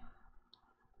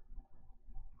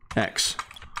 X.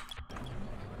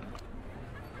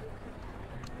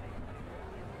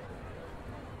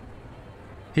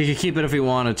 He could keep it if he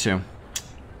wanted to.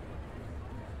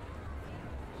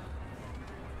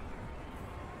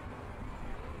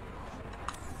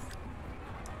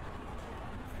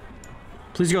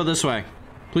 Please go this way.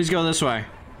 Please go this way.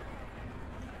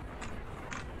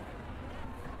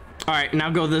 Alright,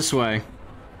 now go this way.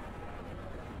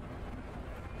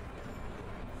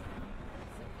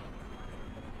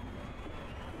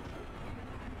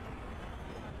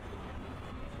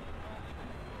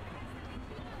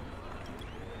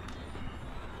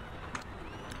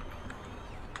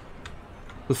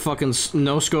 With fucking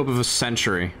no scope of a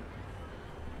century.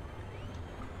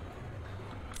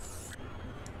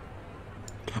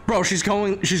 Bro, she's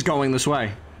going this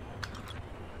way.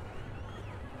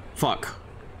 Fuck.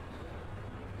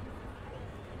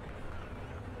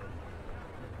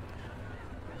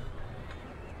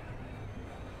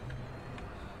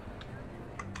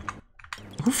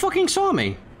 Who fucking saw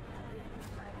me?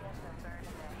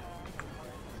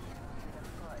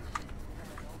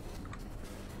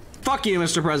 Fuck you,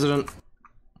 Mr. President.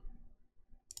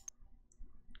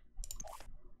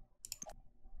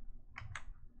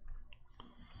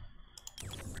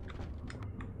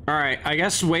 Alright, I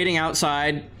guess waiting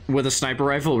outside with a sniper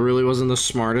rifle really wasn't the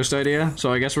smartest idea,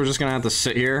 so I guess we're just gonna have to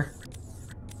sit here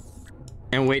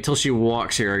and wait till she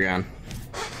walks here again.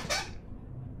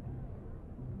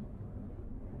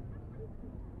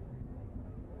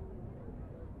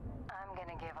 I'm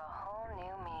gonna give a whole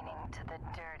new meaning to the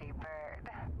dirty bird.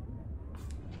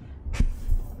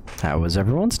 How was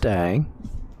everyone's day?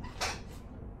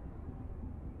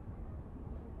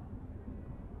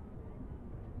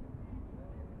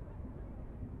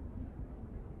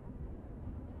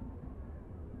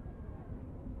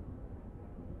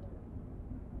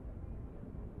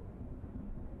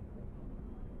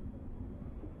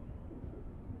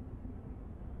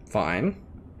 Fine.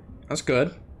 That's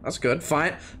good. That's good.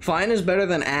 Fine. Fine is better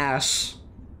than ass.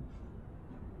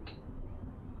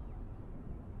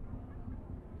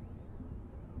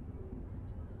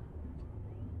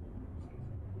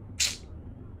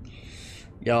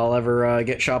 Y'all ever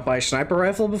get shot by a sniper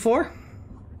rifle before?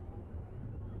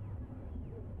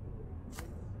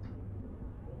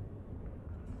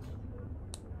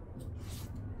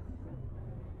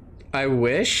 I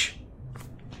wish.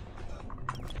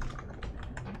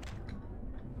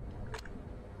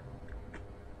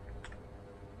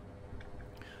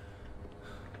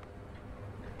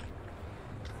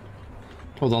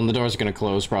 Hold on, the door's gonna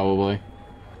close probably.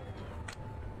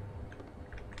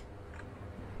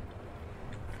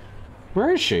 Where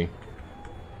is she?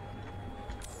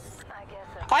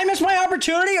 I missed my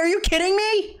opportunity? Are you kidding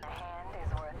me? A hand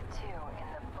is worth two in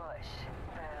the bush,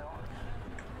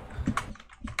 boo.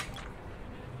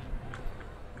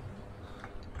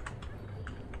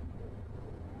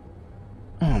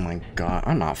 Oh my god,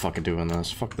 I'm not fucking doing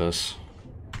this. Fuck this.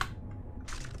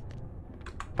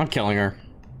 I'm killing her.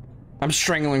 I'm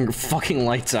strangling her fucking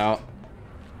lights out.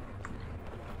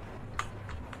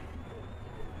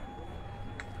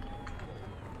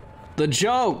 The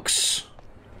jokes!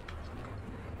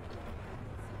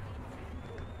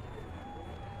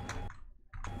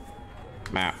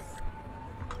 Map.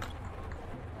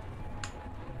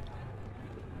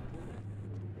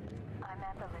 I'm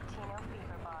at the Latino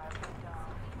Fever Bar,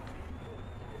 DuChomp.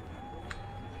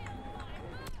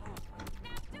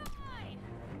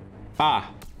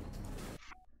 Ah.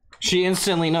 She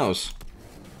instantly knows.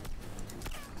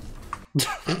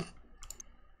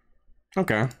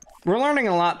 Okay. We're learning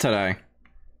a lot today.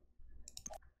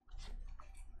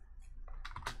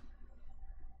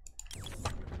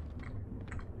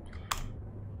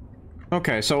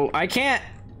 Okay, so I can't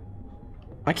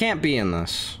be in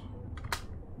this.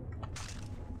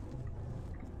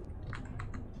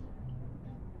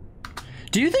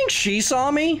 Do you think she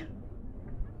saw me?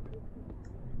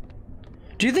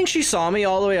 Do you think she saw me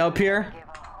all the way up here? Give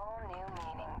a whole new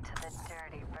meaning to the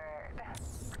dirty bird.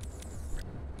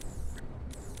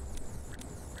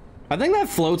 I think that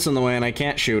floats in the way and I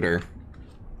can't shoot her.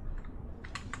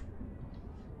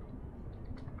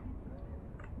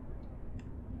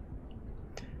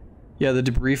 Yeah, the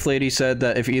debrief lady said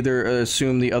that if either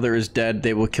assume the other is dead,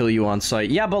 they will kill you on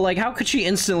sight. Yeah, but like, how could she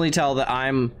instantly tell that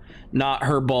I'm not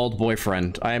her bald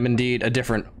boyfriend? I am indeed a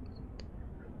different...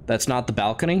 That's not the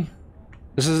balcony?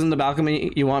 This isn't the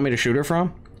balcony you want me to shoot her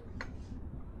from?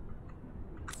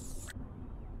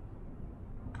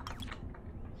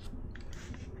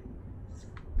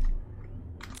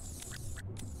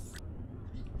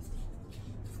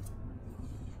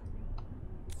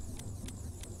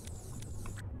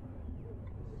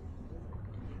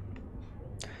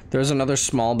 There's another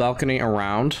small balcony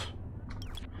around.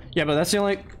 Yeah, but that's the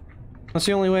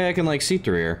only way I can like see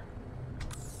through here.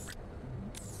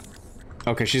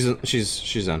 Okay, she's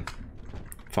in.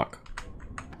 Fuck.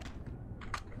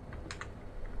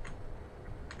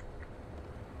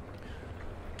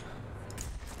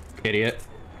 Idiot.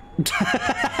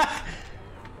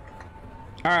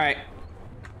 All right.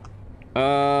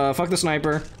 Fuck the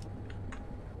sniper.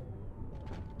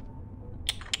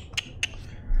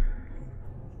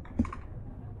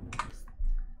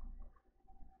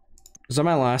 Is that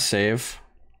my last save?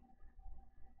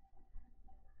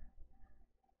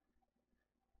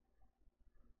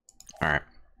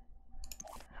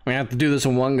 We have to do this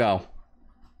in one go.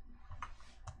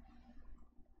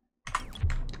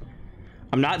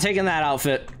 I'm not taking that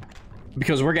outfit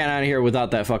because we're getting out of here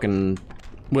without that fucking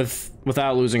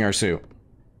without losing our suit.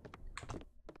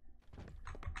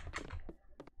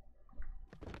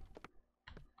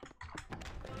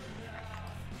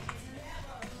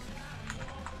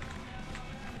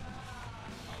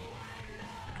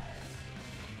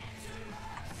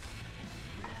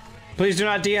 Please do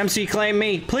not DMC claim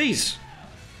me. Please.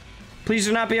 Please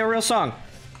do not be a real song.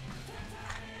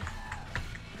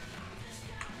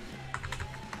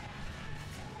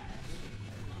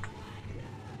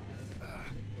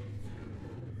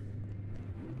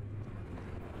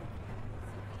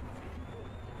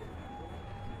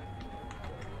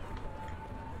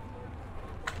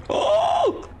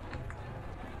 Oh!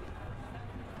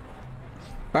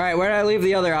 All right, where did I leave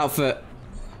the other outfit?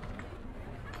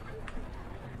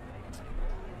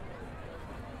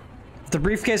 If the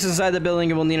briefcase is inside the building,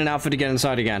 you will need an outfit to get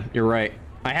inside again. You're right.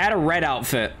 I had a red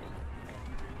outfit.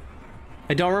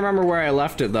 I don't remember where I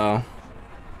left it, though.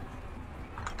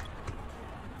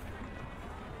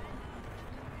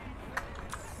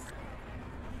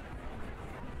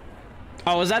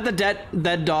 Oh, was that the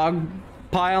dead dog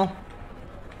pile?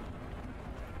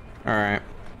 All right.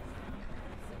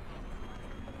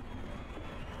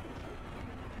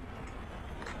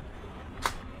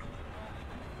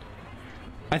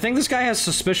 I think this guy has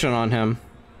suspicion on him.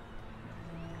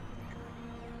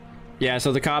 Yeah,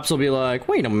 so the cops will be like,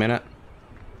 wait a minute.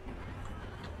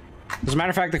 As a matter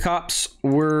of fact, the cops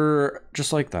were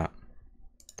just like that.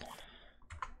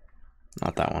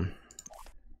 Not that one.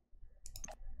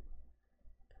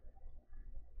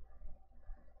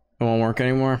 It won't work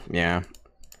anymore? Yeah.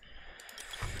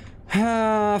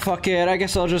 Fuck it. I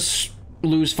guess I'll just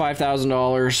lose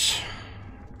 $5,000.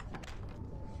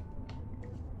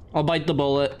 I'll bite the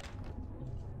bullet.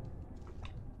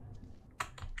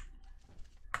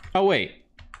 Oh, wait.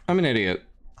 I'm an idiot.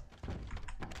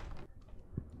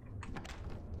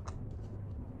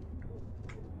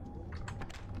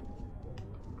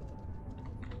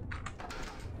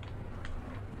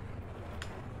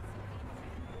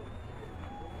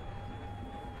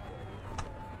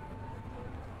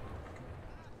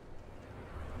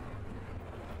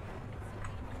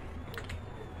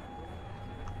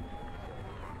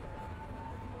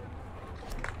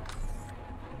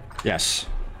 Yes.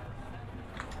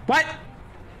 What?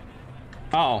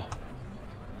 Oh.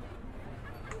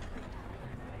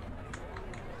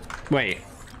 Wait.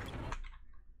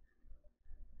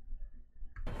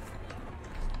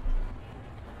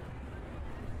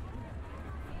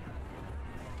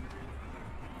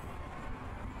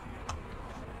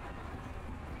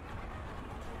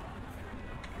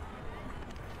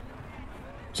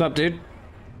 What's up, dude?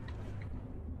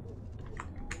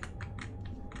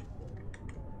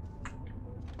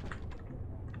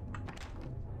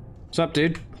 What's up,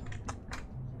 dude?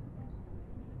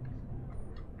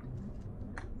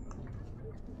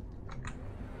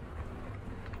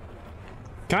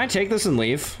 Can I take this and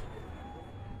leave?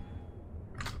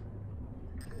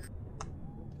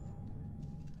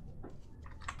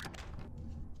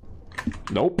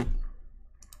 Nope.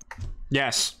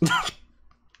 Yes.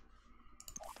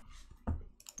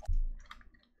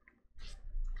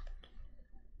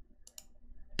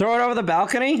 Throw it over the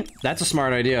balcony? That's a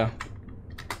smart idea.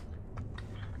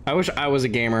 I wish I was a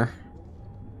gamer.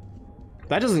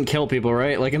 That doesn't kill people,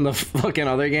 right? Like in the fucking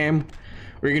other game,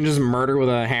 where you can just murder with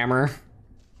a hammer.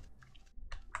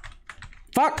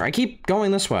 Fuck, I keep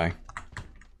going this way.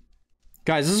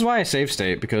 Guys, this is why I save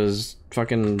state, because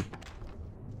fucking...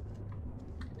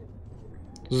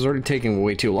 This is already taking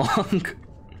way too long.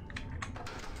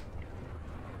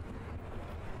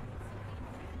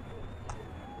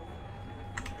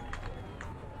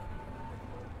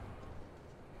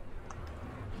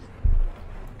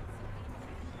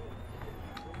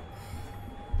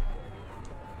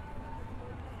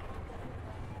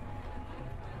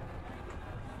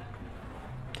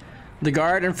 The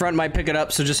guard in front might pick it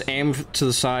up, so just aim to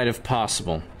the side if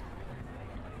possible.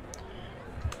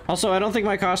 Also, I don't think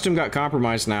my costume got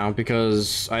compromised now,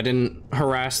 because I didn't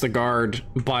harass the guard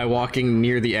by walking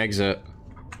near the exit.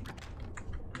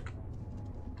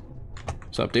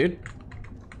 What's up, dude?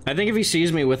 I think if he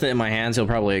sees me with it in my hands, he'll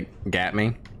probably gat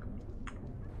me.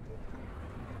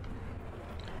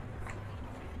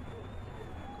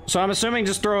 So I'm assuming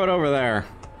just throw it over there.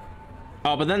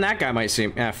 Oh, but then that guy might see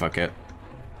me. Ah, fuck it.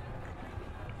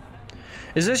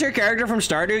 Is this your character from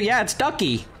Stardew? Yeah, it's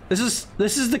Ducky. This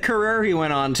is the career he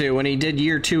went on to when he did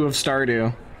year 2 of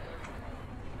Stardew.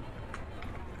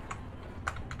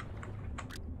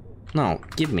 No,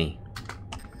 give me.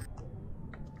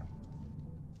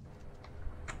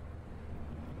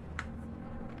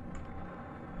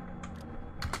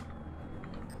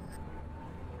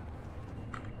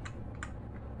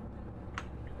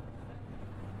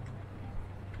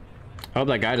 I hope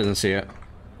that guy doesn't see it.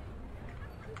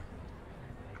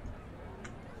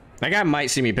 That guy might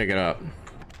see me pick it up.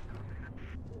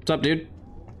 What's up, dude?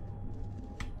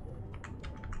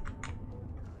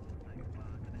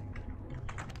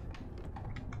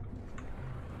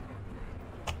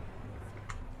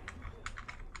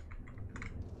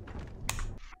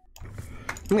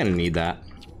 I'm gonna need that.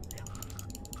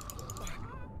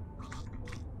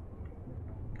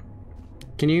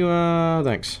 Can you,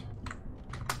 thanks.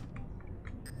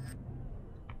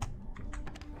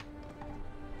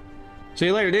 See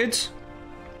you later, dudes.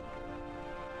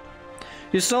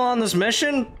 You still on this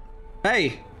mission?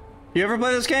 Hey, you ever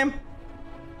play this game?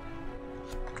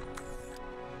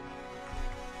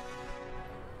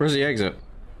 Where's the exit?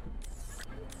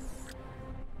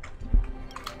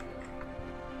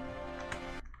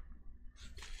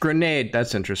 Grenade,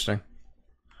 that's interesting.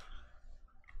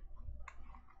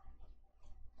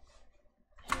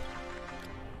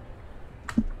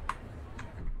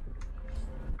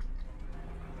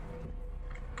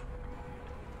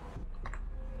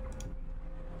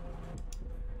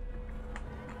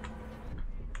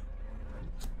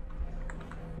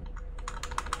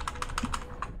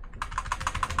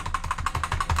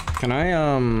 Can I,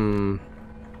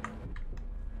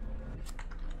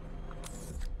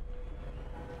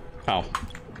 Oh.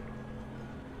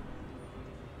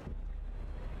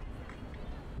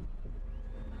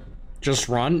 Just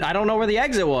run? I don't know where the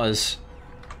exit was.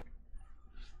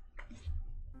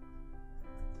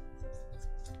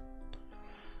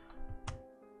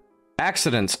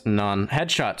 Accidents, none.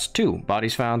 Headshots, 2.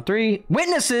 Bodies found, 3.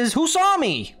 Witnesses, who saw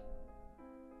me?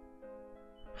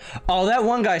 Oh, that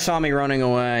one guy saw me running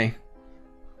away.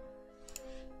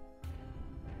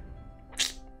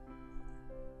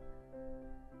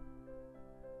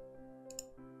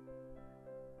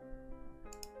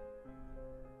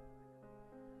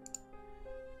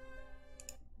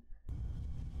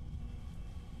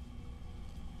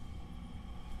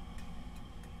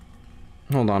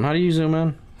 Hold on, how do you zoom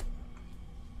in?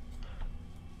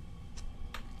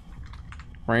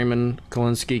 Raymond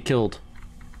Kalinsky killed.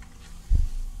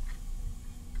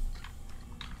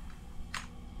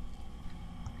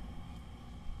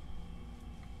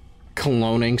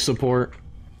 Cloning support.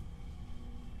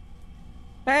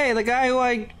 Hey, the guy who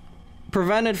I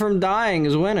prevented from dying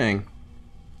is winning.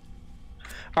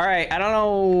 Alright, I don't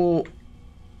know...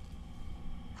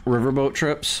 Riverboat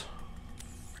trips.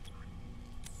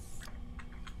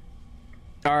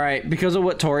 Alright, because of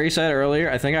what Tori said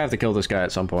earlier, I think I have to kill this guy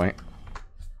at some point.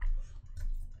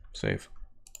 Save.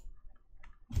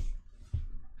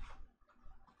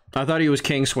 I thought he was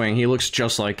King Swing. He looks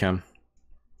just like him.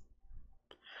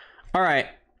 Alright.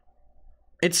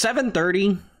 It's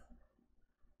 7:30.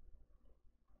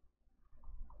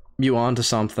 You on to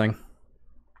something.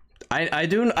 I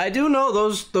do know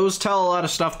those tell a lot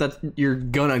of stuff that you're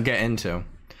gonna get into.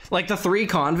 Like the 3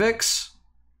 convicts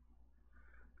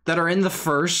that are in the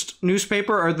first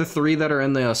newspaper are the 3 that are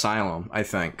in the asylum, I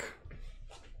think.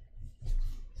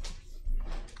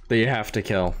 That you have to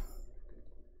kill.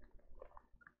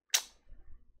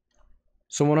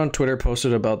 Someone on Twitter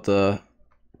posted about the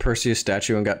Perseus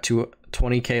statue and got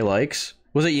 20k likes.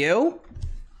 Was it you?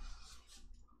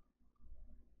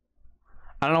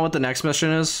 I don't know what the next mission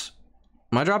is.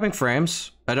 Am I dropping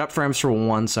frames? I dropped frames for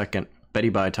 1 second. Betty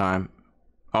buy time.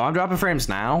 Oh, I'm dropping frames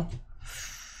now?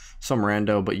 Some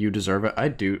rando, but you deserve it. I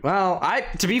do. Well,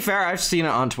 to be fair, I've seen it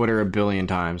on Twitter a billion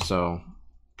times, so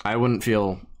I wouldn't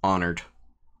feel honored.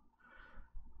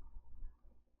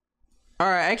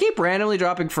 Alright, I keep randomly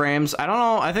dropping frames. I don't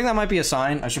know. I think that might be a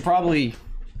sign. I should probably...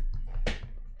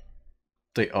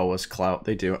 They owe us clout.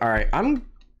 They do. Alright, I'm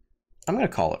gonna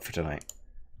call it for tonight.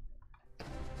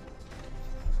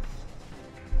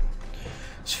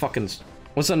 It's fucking...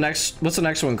 What's the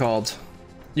next one called?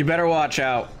 You better watch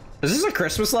out. Is this a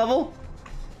Christmas level?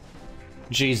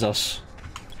 Jesus.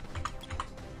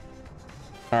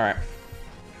 Alright.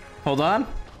 Hold on.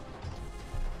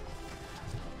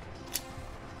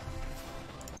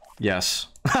 Yes.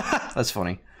 That's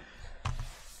funny.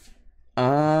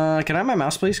 Can I have my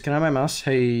mouse, please? Can I have my mouse?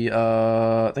 Hey,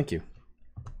 thank you.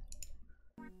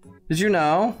 Did you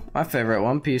know my favorite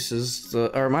One Piece is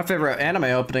my favorite anime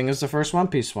opening is the first One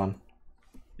Piece one?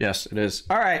 Yes, it is.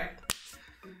 All right.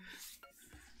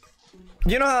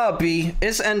 You know how it be.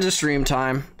 It's end of stream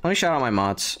time. Let me shout out my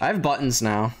mods. I have buttons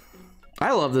now.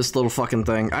 I love this little fucking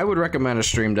thing. I would recommend a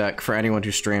stream deck for anyone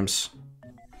who streams.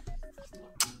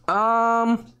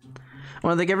 I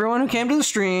want to thank everyone who came to the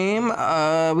stream.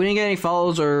 We didn't get any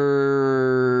follows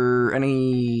or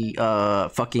any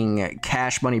fucking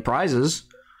cash money prizes,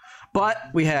 but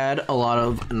we had a lot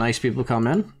of nice people come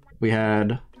in. We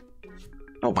had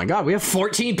Oh my god, we have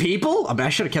 14 people? I mean, I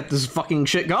should have kept this fucking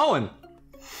shit going.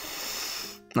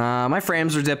 My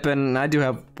frames are dipping. I do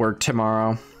have work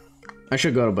tomorrow. I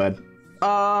should go to bed.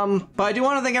 But I do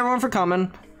want to thank everyone for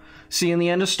coming. See you in the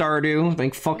end of Stardew.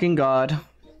 Thank fucking god.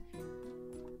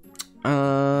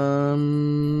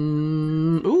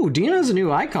 Ooh, Dina's a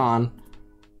new icon.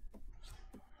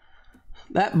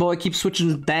 That boy keeps switching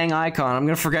his dang icon. I'm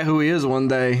gonna forget who he is one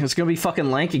day. It's gonna be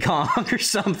fucking Lanky Kong or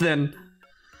something.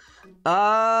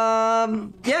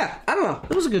 Yeah, I don't know.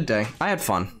 It was a good day. I had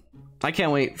fun. I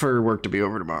can't wait for work to be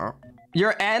over tomorrow.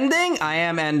 You're ending? I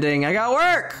am ending. I got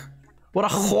work! What a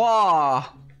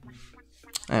hua.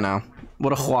 I know.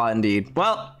 What a hua indeed.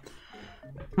 Well,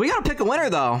 we gotta pick a winner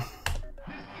though.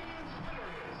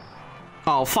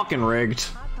 Oh, fucking rigged.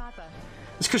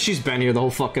 It's because she's been here the whole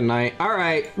fucking night.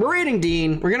 Alright, we're raiding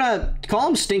Dean. We're gonna call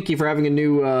him Stinky for having a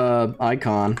new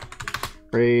icon.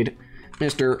 Raid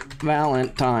Mr.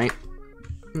 Valentine.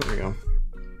 There we go.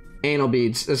 Anal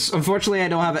beads. Unfortunately, I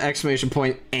don't have an exclamation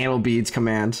point anal beads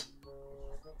command.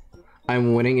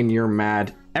 I'm winning and you're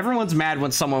mad. Everyone's mad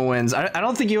when someone wins. I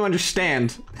don't think you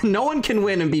understand. No one can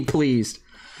win and be pleased.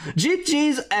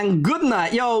 GG's and good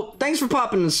night. Yo, thanks for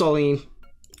popping in, Soline.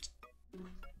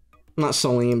 Not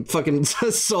Soline. Fucking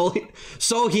Soul.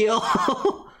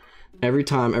 Every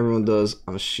time everyone does,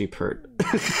 I'm a sheep herd.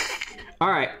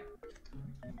 Alright.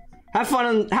 Have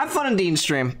fun in Dean's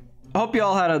stream. I hope you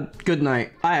all had a good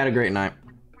night. I had a great night.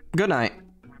 Good night.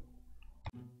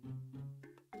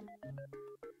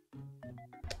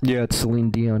 Yeah, it's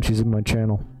Celine Dion. She's in my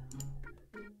channel.